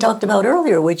of what we talked about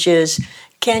earlier, which is,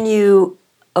 can you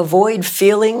avoid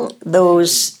feeling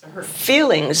those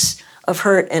feelings of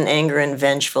hurt and anger and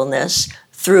vengefulness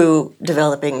through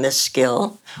developing this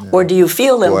skill? Yeah. Or do you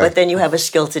feel them, but then you have a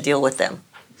skill to deal with them?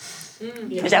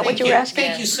 Yeah. Is that what you were asking?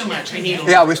 Thank you so much. I need a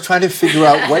Yeah, I was trying to figure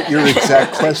out what your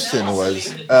exact question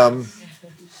was.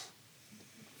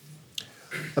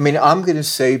 I mean, I'm going to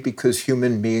say because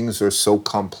human beings are so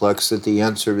complex that the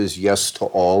answer is yes to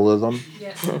all of them.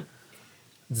 Yes.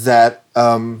 That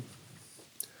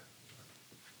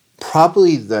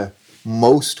probably the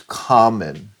most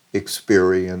common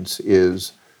experience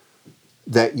is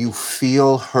that you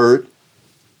feel hurt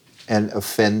and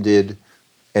offended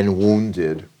and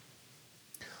wounded.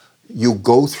 You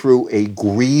go through a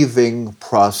grieving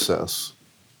process,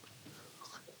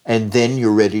 and then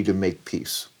you're ready to make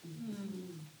peace.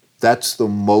 That's the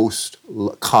most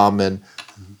common,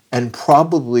 and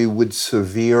probably with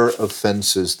severe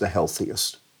offenses, the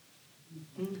healthiest.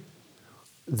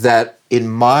 That in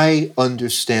my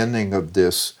understanding of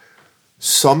this,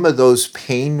 some of those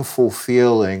painful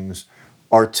feelings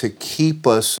are to keep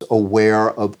us aware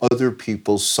of other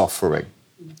people's suffering.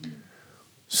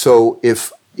 So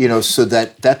so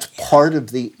that's part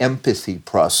of the empathy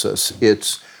process.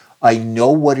 It's, I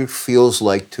know what it feels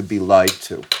like to be lied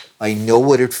to. I know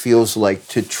what it feels like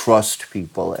to trust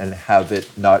people and have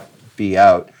it not be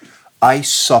out. I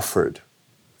suffered.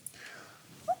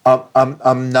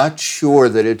 I'm not sure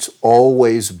that it's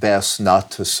always best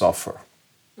not to suffer.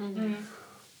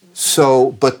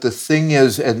 So, but the thing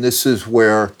is, and this is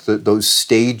where those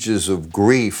stages of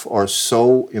grief are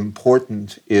so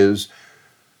important, is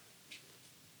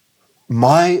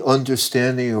my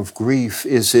understanding of grief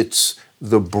is it's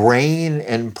the brain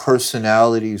and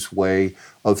personality's way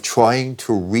of trying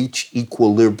to reach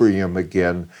equilibrium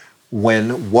again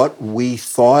when what we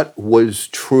thought was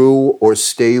true or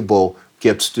stable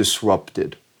gets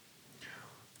disrupted.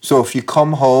 So if you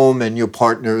come home and your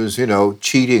partner is,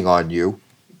 cheating on you,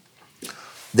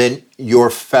 then your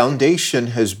foundation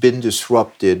has been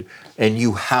disrupted and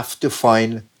you have to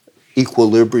find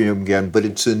equilibrium again, but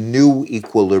it's a new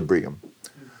equilibrium.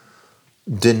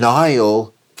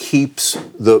 Denial keeps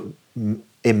the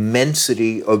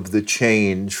immensity of the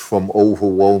change from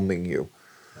overwhelming you.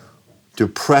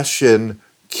 Depression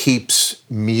keeps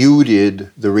muted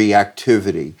the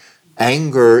reactivity.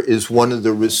 Anger is one of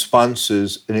the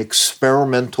responses, an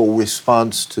experimental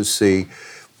response to see,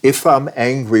 if I'm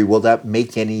angry, will that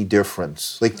make any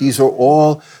difference? Like these are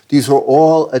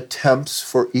all attempts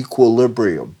for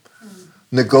equilibrium.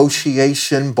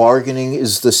 Negotiation, bargaining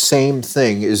is the same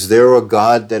thing. Is there a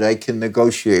God that I can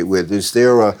negotiate with? Is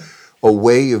there a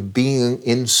way of being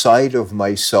inside of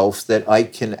myself that I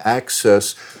can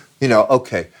access?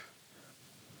 Okay,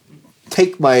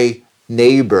 take my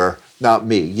neighbor, not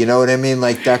me. You know what I mean?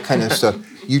 Like that kind of stuff.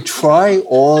 You try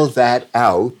all that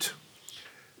out,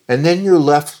 and then you're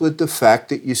left with the fact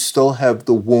that you still have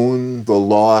the wound, the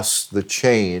loss, the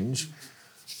change.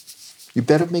 You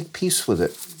better make peace with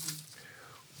it.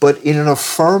 But in an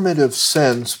affirmative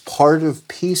sense, part of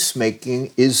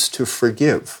peacemaking is to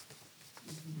forgive.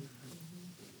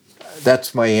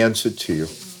 That's my answer to you.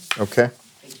 Okay?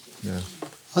 Yeah.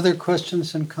 Other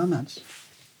questions and comments?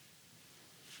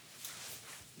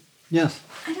 Yes.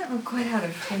 I don't know quite how to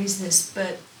phrase this,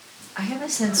 but I have a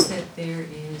sense that there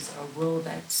is a role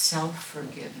that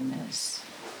self-forgiveness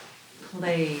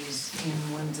plays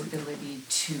in one's ability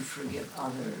to forgive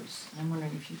others. I'm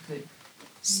wondering if you could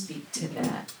speak to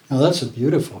that. Well, that's a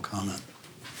beautiful comment.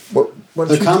 What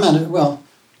The comment, well,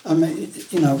 I mean,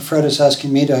 Fred is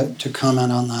asking me to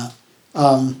comment on that.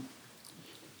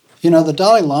 The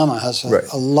Dalai Lama has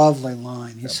a lovely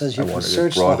line. He says, you can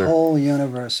search the whole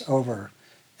universe over,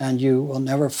 and you will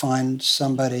never find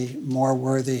somebody more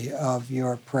worthy of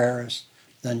your prayers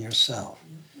than yourself.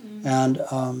 And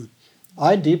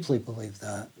I deeply believe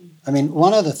that. I mean,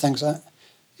 one of the things,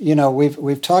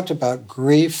 we've talked about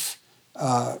grief,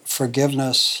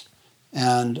 forgiveness,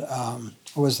 and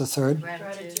what was the third?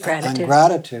 Gratitude. And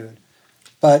gratitude.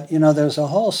 But, there's a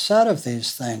whole set of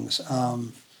these things.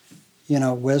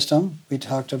 Wisdom, we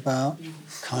talked about,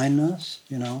 kindness,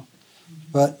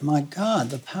 But my God,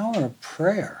 the power of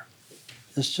prayer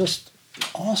is just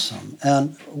awesome.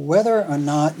 And whether or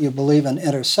not you believe in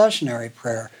intercessionary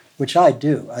prayer, which I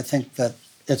do, I think that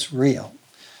it's real.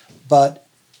 But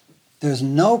there's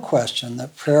no question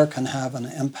that prayer can have an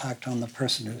impact on the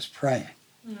person who's praying.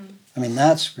 I mean,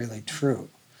 that's really true.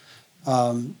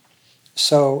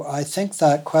 So I think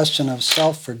that question of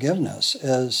self-forgiveness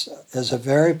is a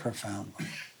very profound one.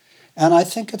 And I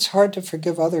think it's hard to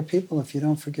forgive other people if you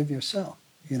don't forgive yourself.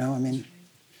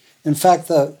 In fact,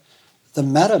 the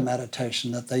metta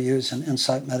meditation that they use in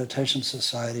Insight Meditation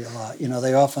Society a lot,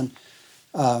 they often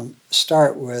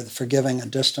start with forgiving a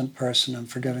distant person and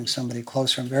forgiving somebody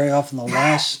closer. And very often the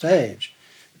last stage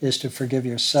is to forgive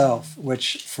yourself,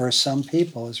 which for some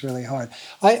people is really hard.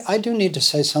 I do need to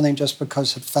say something just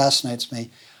because it fascinates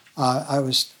me. I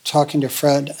was talking to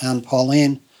Fred and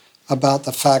Pauline about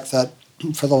the fact that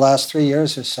for the last 3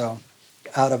 years or so,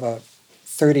 out of a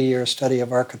 30-year study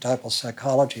of archetypal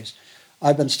psychologies,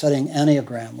 I've been studying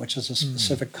Enneagram, which is a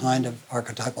specific kind of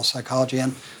archetypal psychology.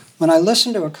 And when I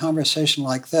listen to a conversation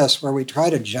like this, where we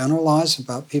try to generalize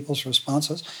about people's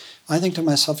responses, I think to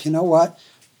myself, you know what?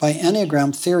 By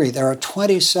Enneagram theory, there are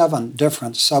 27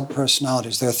 different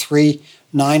subpersonalities. There are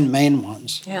 9 main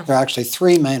ones. Yeah. There are actually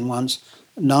 3 main ones,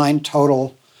 9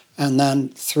 total, and then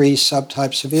 3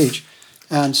 subtypes of each.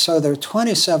 And so there are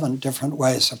 27 different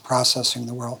ways of processing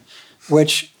the world,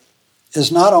 which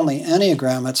is not only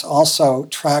Enneagram, it's also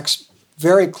tracks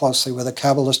very closely with the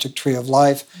Kabbalistic tree of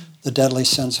life, the deadly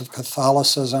sins of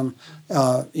Catholicism,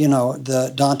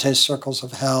 the Dante's circles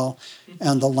of hell,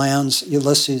 and the lands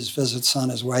Ulysses visits on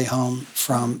his way home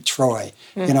from Troy,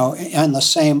 in the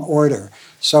same order.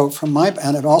 So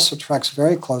and it also tracks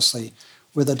very closely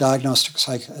with the Diagnostic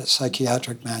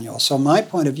Psychiatric Manual. So my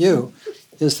point of view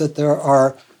is that there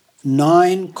are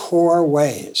 9 core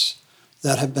ways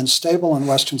that have been stable in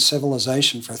Western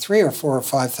civilization for 3 or 4 or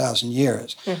 5,000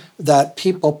 years that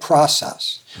people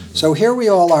process. So here we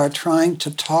all are trying to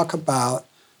talk about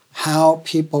how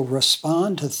people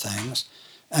respond to things,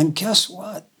 and guess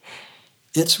what?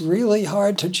 It's really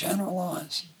hard to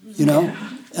generalize,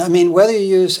 I mean, whether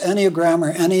you use Enneagram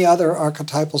or any other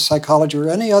archetypal psychology or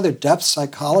any other depth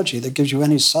psychology that gives you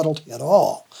any subtlety at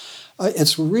all,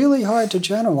 it's really hard to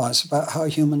generalize about how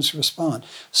humans respond.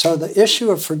 So the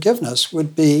issue of forgiveness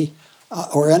would be,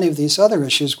 or any of these other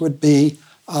issues, would be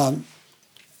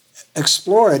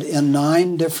explored in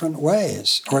 9 different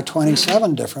ways, or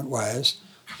 27 different ways,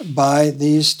 by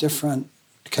these different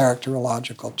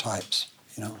characterological types,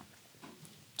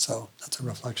 So that's a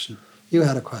reflection. You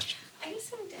had a question. I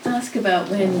just wanted to ask about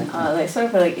when,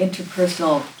 like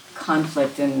interpersonal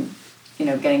conflict and,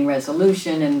 getting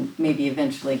resolution and maybe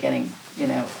eventually getting,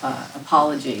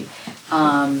 apology,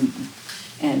 and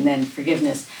then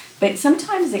forgiveness. But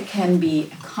sometimes it can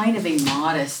be kind of a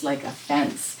modest,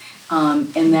 offense,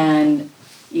 and then,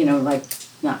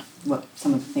 not what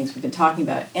some of the things we've been talking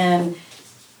about, and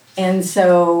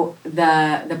so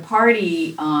the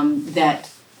party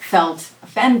that felt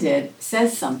offended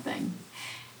says something,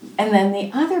 and then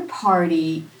the other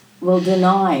party will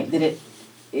deny that it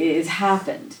is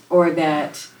happened, or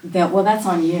that well, that's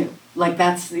on you.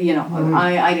 That's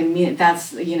I didn't mean it.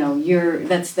 That's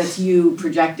that's you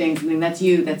projecting something. That's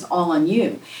you. That's all on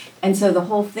you, and so the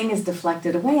whole thing is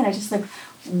deflected away. And I just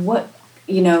what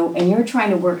and you're trying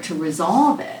to work to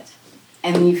resolve it,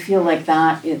 and you feel like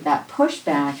that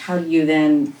pushback. How do you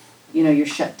then you're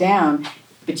shut down,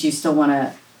 but you still want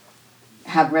to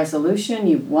have resolution,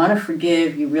 you want to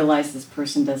forgive, you realize this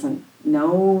person doesn't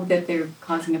know that they're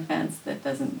causing offense, that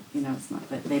doesn't, it's not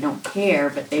that they don't care,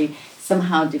 but they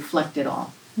somehow deflect it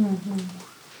all. Mm-hmm.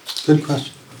 Good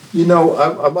question.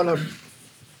 I want to,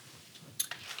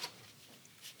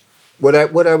 what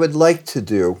I would like to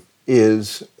do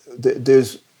is,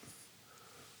 there's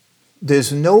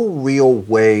no real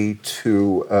way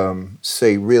to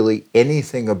say really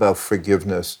anything about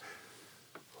forgiveness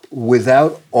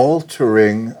without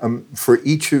altering, for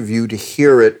each of you to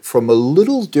hear it from a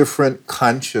little different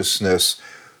consciousness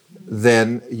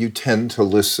than you tend to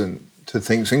listen to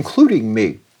things, including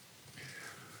me.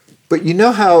 But you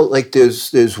know how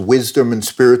there's wisdom and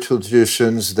spiritual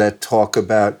traditions that talk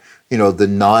about, the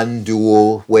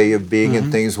non-dual way of being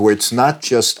and things where it's not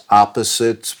just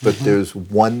opposites, but there's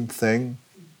one thing.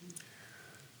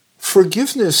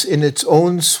 Forgiveness in its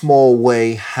own small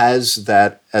way has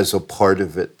that as a part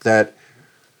of it, that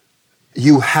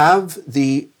you have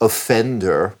the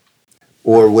offender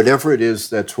or whatever it is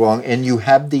that's wrong, and you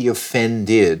have the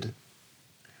offended,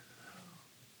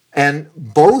 and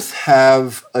both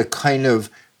have a kind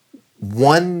of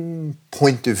one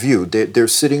point of view. They're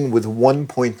sitting with one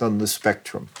point on the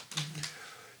spectrum.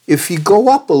 If you go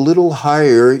up a little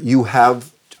higher, you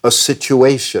have a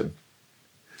situation.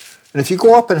 And if you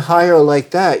go up and higher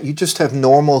like that, you just have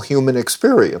normal human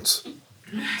experience.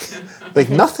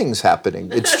 Nothing's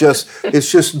happening. It's just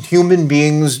human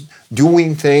beings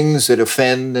doing things that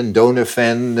offend and don't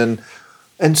offend.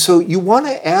 And so you want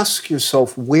to ask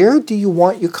yourself, where do you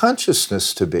want your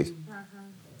consciousness to be?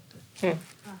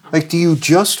 Do you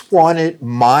just want it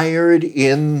mired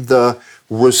in the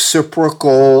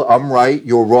reciprocal, I'm right,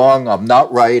 you're wrong, I'm not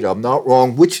right, I'm not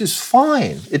wrong, which is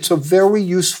fine. It's a very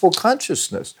useful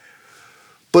consciousness.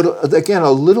 But again,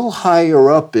 a little higher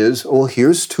up is,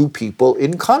 here's 2 people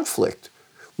in conflict,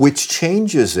 which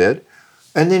changes it.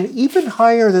 And then even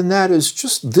higher than that is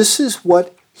just, this is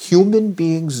what human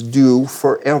beings do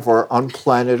forever on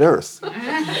planet Earth.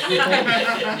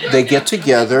 They get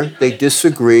together, they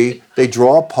disagree, they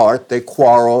draw apart, they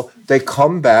quarrel, they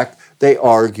come back, they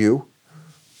argue.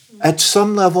 At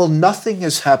some level, nothing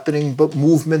is happening but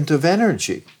movement of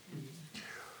energy.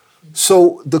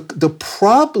 So the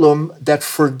problem that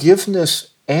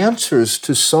forgiveness answers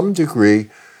to some degree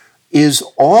is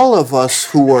all of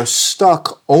us who are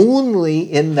stuck only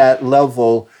in that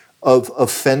level of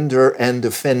offender and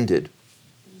offended.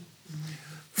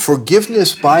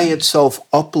 Forgiveness by itself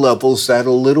up-levels that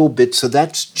a little bit, so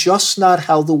that's just not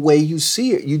how the way you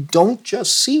see it. You don't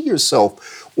just see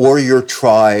yourself or your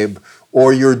tribe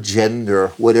or your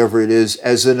gender, whatever it is,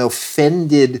 as an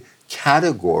offended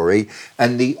category,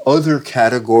 and the other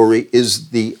category is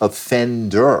the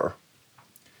offender.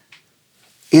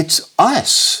 It's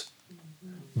us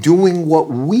doing what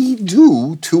we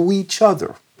do to each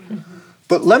other.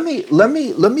 But let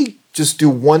me just do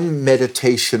one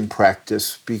meditation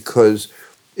practice, because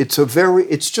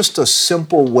it's just a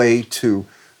simple way to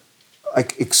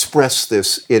express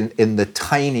this in the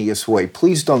tiniest way.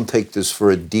 Please don't take this for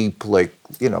a deep,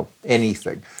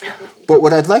 anything. But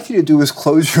what I'd like you to do is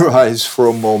close your eyes for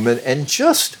a moment and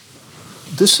just,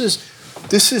 this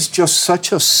is just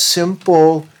such a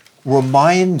simple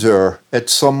reminder at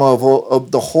some level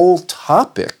of the whole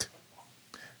topic.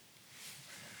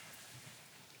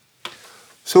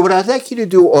 So what I'd like you to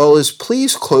do all is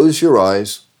please close your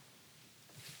eyes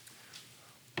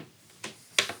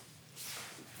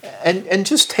and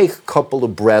just take a couple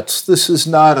of breaths. This is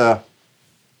not a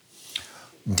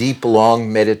deep,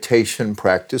 long meditation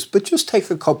practice, but just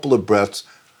take a couple of breaths.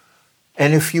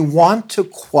 And if you want to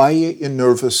quiet your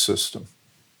nervous system,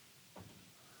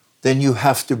 then you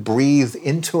have to breathe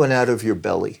into and out of your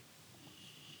belly.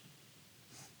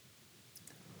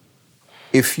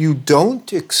 If you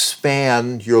don't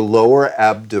expand your lower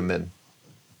abdomen,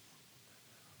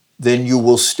 then you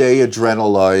will stay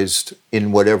adrenalized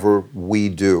in whatever we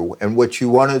do. And what you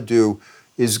want to do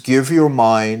is give your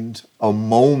mind a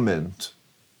moment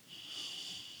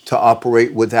to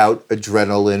operate without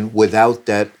adrenaline, without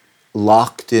that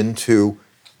locked into,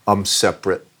 I'm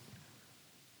separate.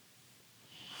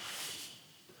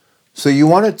 So you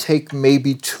want to take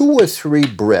maybe 2 or 3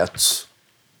 breaths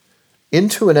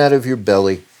into and out of your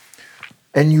belly,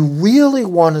 and you really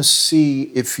want to see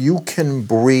if you can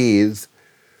breathe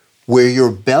where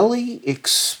your belly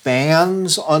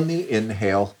expands on the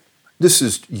inhale. This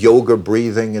is yoga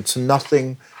breathing, it's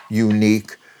nothing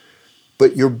unique,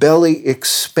 but your belly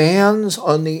expands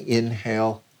on the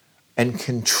inhale and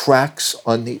contracts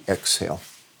on the exhale.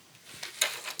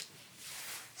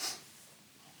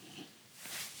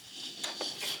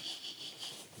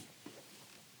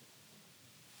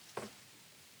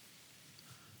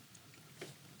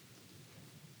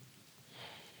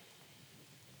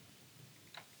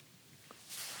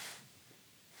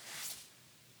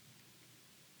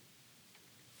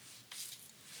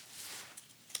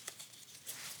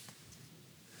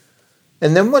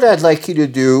 And then what I'd like you to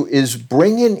do is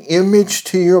bring an image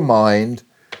to your mind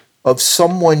of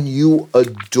someone you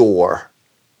adore.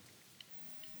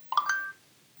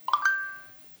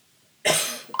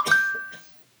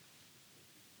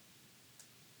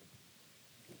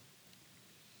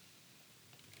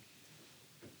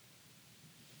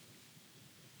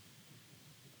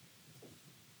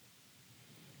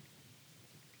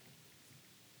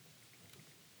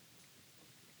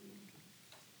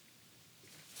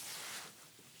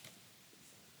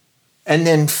 And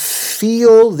then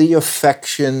feel the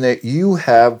affection that you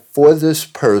have for this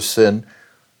person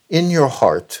in your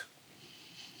heart.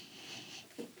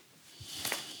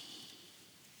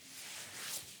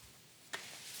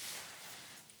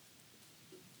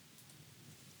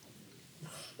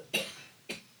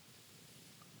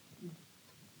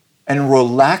 And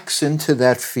relax into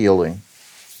that feeling.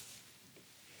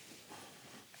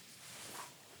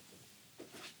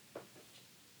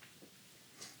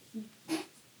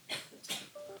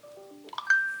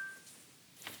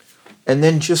 And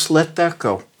then just let that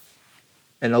go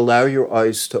and allow your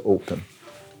eyes to open.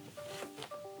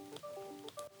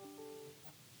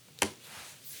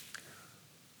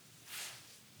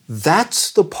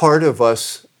 That's the part of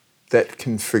us that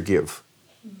can forgive.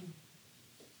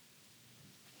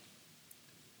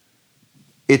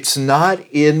 It's not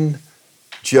in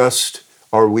just,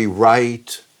 are we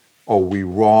right? Are we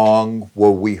wrong?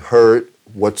 Were we hurt?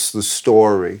 What's the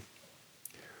story?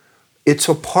 It's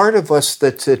a part of us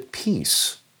that's at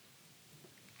peace.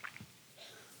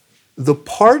 The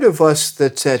part of us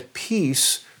that's at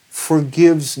peace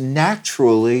forgives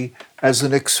naturally as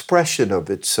an expression of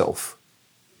itself.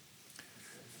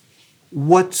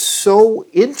 What's so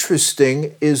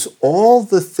interesting is all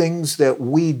the things that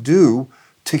we do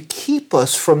to keep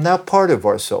us from that part of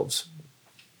ourselves.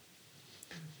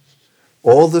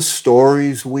 All the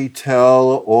stories we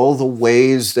tell, all the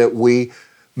ways that we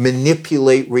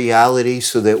manipulate reality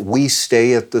so that we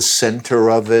stay at the center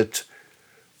of it.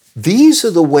 These are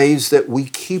the ways that we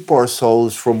keep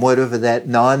ourselves from whatever that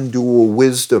non-dual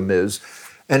wisdom is.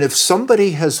 And if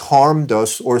somebody has harmed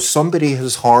us or somebody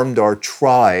has harmed our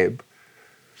tribe,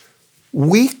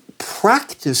 we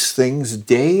practice things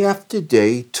day after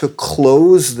day to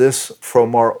close this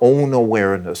from our own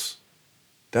awareness.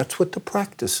 That's what the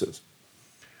practice is.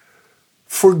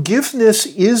 Forgiveness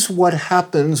is what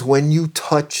happens when you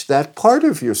touch that part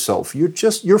of yourself.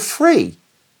 You're free.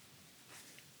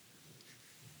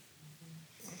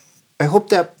 I hope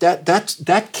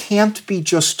that can't be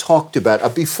just talked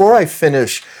about. Before I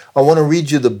finish, I want to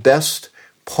read you the best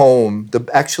poem,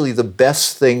 actually the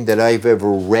best thing that I've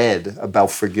ever read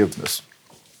about forgiveness.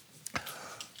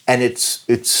 And it's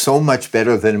so much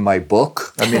better than my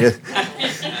book. I mean,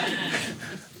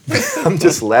 I'm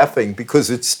just laughing because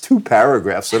it's 2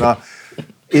 paragraphs. And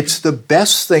it's the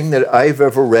best thing that I've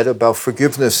ever read about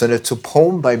forgiveness. And it's a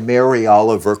poem by Mary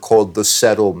Oliver called The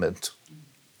Settlement.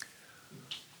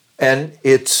 And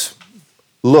it's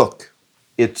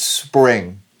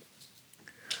spring.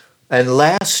 And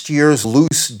last year's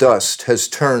loose dust has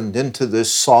turned into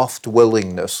this soft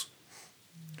willingness.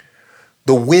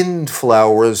 The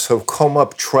windflowers have come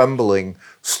up trembling.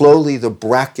 Slowly the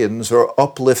brackens are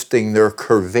uplifting their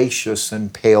curvaceous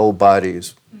and pale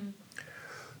bodies.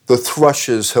 The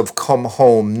thrushes have come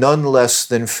home, none less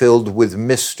than filled with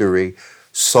mystery,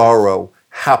 sorrow,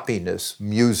 happiness,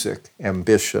 music,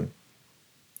 ambition.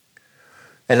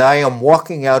 And I am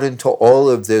walking out into all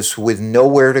of this with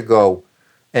nowhere to go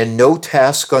and no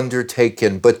task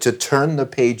undertaken but to turn the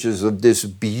pages of this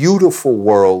beautiful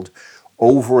world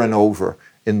over and over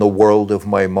in the world of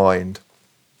my mind.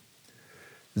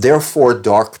 Therefore,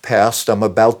 dark past, I'm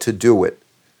about to do it.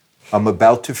 I'm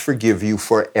about to forgive you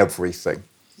for everything.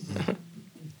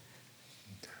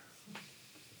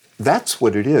 That's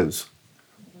what it is.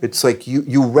 It's like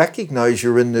you recognize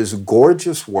you're in this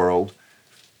gorgeous world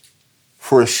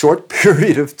for a short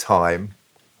period of time,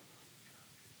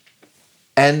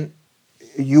 and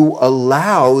you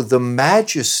allow the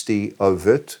majesty of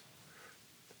it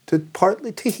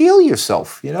partly to heal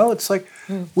yourself. It's like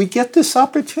we get this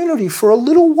opportunity for a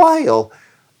little while,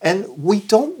 and we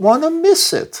don't want to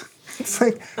miss it. It's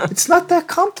like it's not that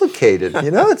complicated.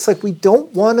 It's like we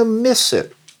don't want to miss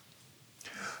it.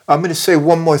 I'm going to say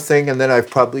one more thing, and then I've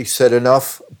probably said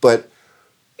enough. But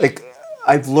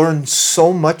I've learned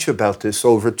so much about this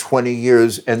over 20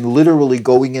 years, and literally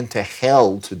going into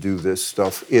hell to do this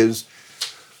stuff is,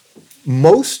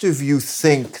 most of you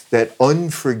think that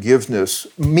unforgiveness,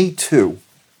 me too,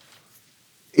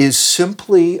 is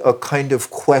simply a kind of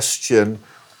question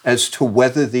as to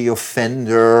whether the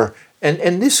offender,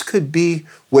 and this could be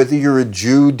whether you're a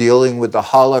Jew dealing with the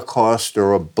Holocaust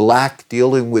or a black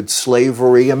dealing with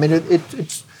slavery. I mean,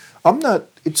 it's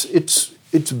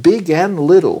big and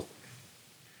little.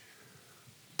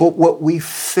 But what we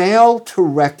fail to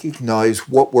recognize,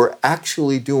 what we're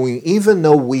actually doing, even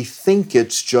though we think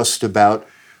it's just about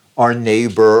our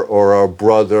neighbor or our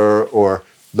brother or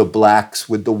the blacks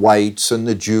with the whites and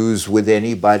the Jews with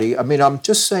anybody. I mean, I'm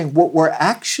just saying what we're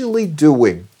actually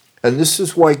doing, and this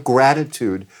is why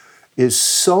gratitude is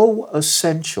so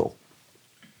essential,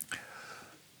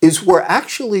 is we're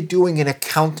actually doing an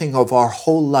accounting of our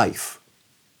whole life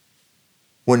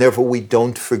whenever we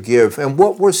don't forgive. And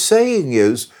what we're saying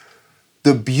is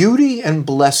the beauty and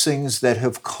blessings that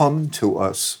have come to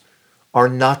us are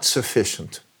not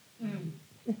sufficient.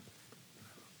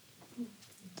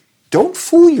 Don't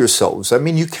fool yourselves. I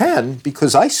mean, you can,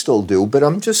 because I still do, but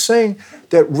I'm just saying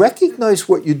that recognize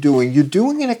what you're doing. You're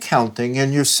doing an accounting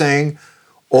and you're saying,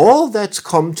 all that's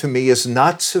come to me is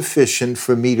not sufficient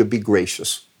for me to be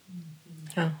gracious.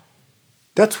 Oh.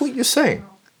 That's what you're saying.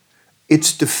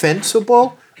 It's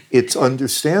defensible, it's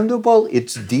understandable,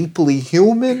 it's deeply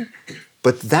human,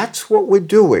 but that's what we're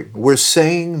doing. We're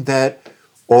saying that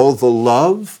all the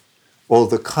love, all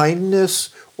the kindness,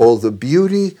 all the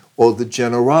beauty, all the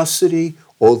generosity,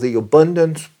 all the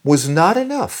abundance was not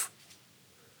enough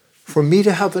for me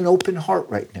to have an open heart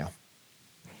right now.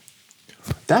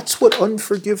 That's what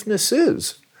unforgiveness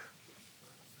is.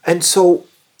 And so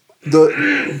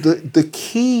the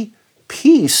key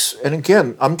piece, and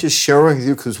again, I'm just sharing with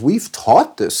you because we've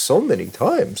taught this so many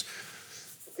times,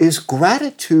 is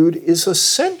gratitude is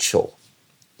essential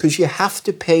because you have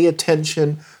to pay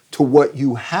attention to what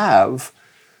you have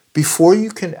before you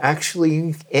can actually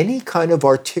make any kind of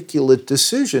articulate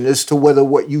decision as to whether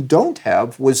what you don't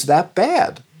have was that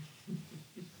bad.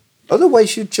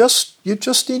 Otherwise, you're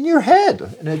just in your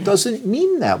head, and it doesn't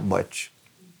mean that much.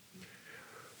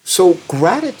 So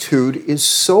gratitude is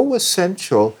so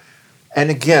essential. And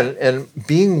again, and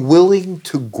being willing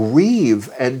to grieve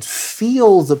and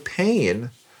feel the pain,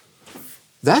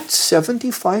 that's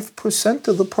 75%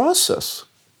 of the process.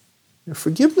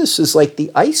 Forgiveness is like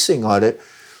the icing on it,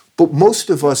 but most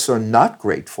of us are not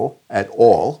grateful at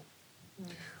all.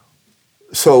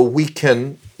 So we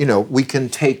can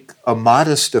take a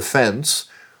modest offense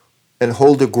and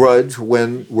hold a grudge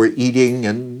when we're eating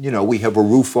and, we have a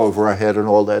roof over our head and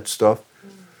all that stuff.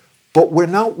 but we're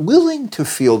not willing to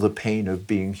feel the pain of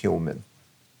being human.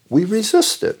 We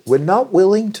resist it. We're not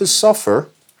willing to suffer.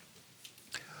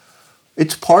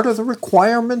 It's part of the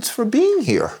requirements for being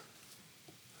here.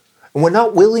 And we're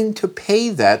not willing to pay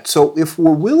that. So if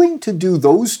we're willing to do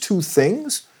those two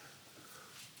things,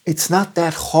 it's not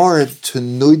that hard to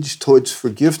nudge towards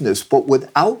forgiveness. But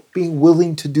without being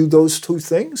willing to do those two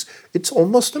things, it's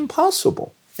almost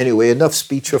impossible. Anyway, enough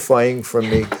speechifying from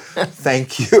me.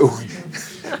 Thank you.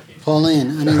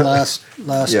 Pauline, any last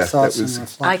thoughts and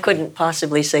reflections? I couldn't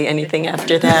possibly say anything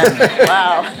after that.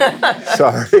 Wow.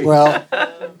 Sorry. Well,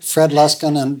 Fred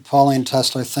Luskin and Pauline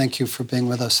Tesler, thank you for being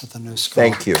with us at the New School.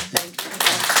 Thank you.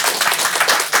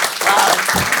 Wow.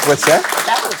 What's that?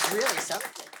 That was really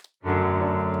something.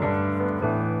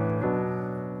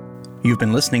 You've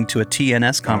been listening to a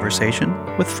TNS conversation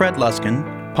with Fred Luskin,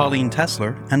 Pauline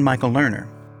Tesler, and Michael Lerner.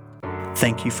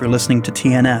 Thank you for listening to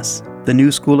TNS, the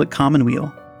New School at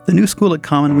Commonweal. The New School at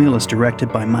Commonweal is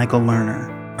directed by Michael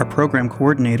Lerner. Our program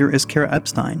coordinator is Kara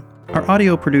Epstein. Our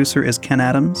audio producer is Ken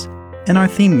Adams. And our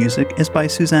theme music is by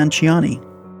Suzanne Ciani.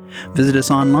 Visit us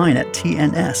online at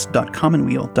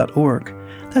tns.commonweal.org.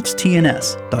 That's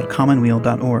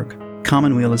tns.commonweal.org.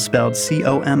 Commonweal is spelled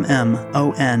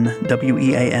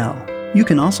COMMONWEAL. You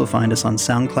can also find us on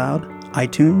SoundCloud,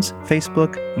 iTunes,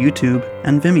 Facebook, YouTube,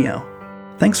 and Vimeo.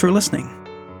 Thanks for listening.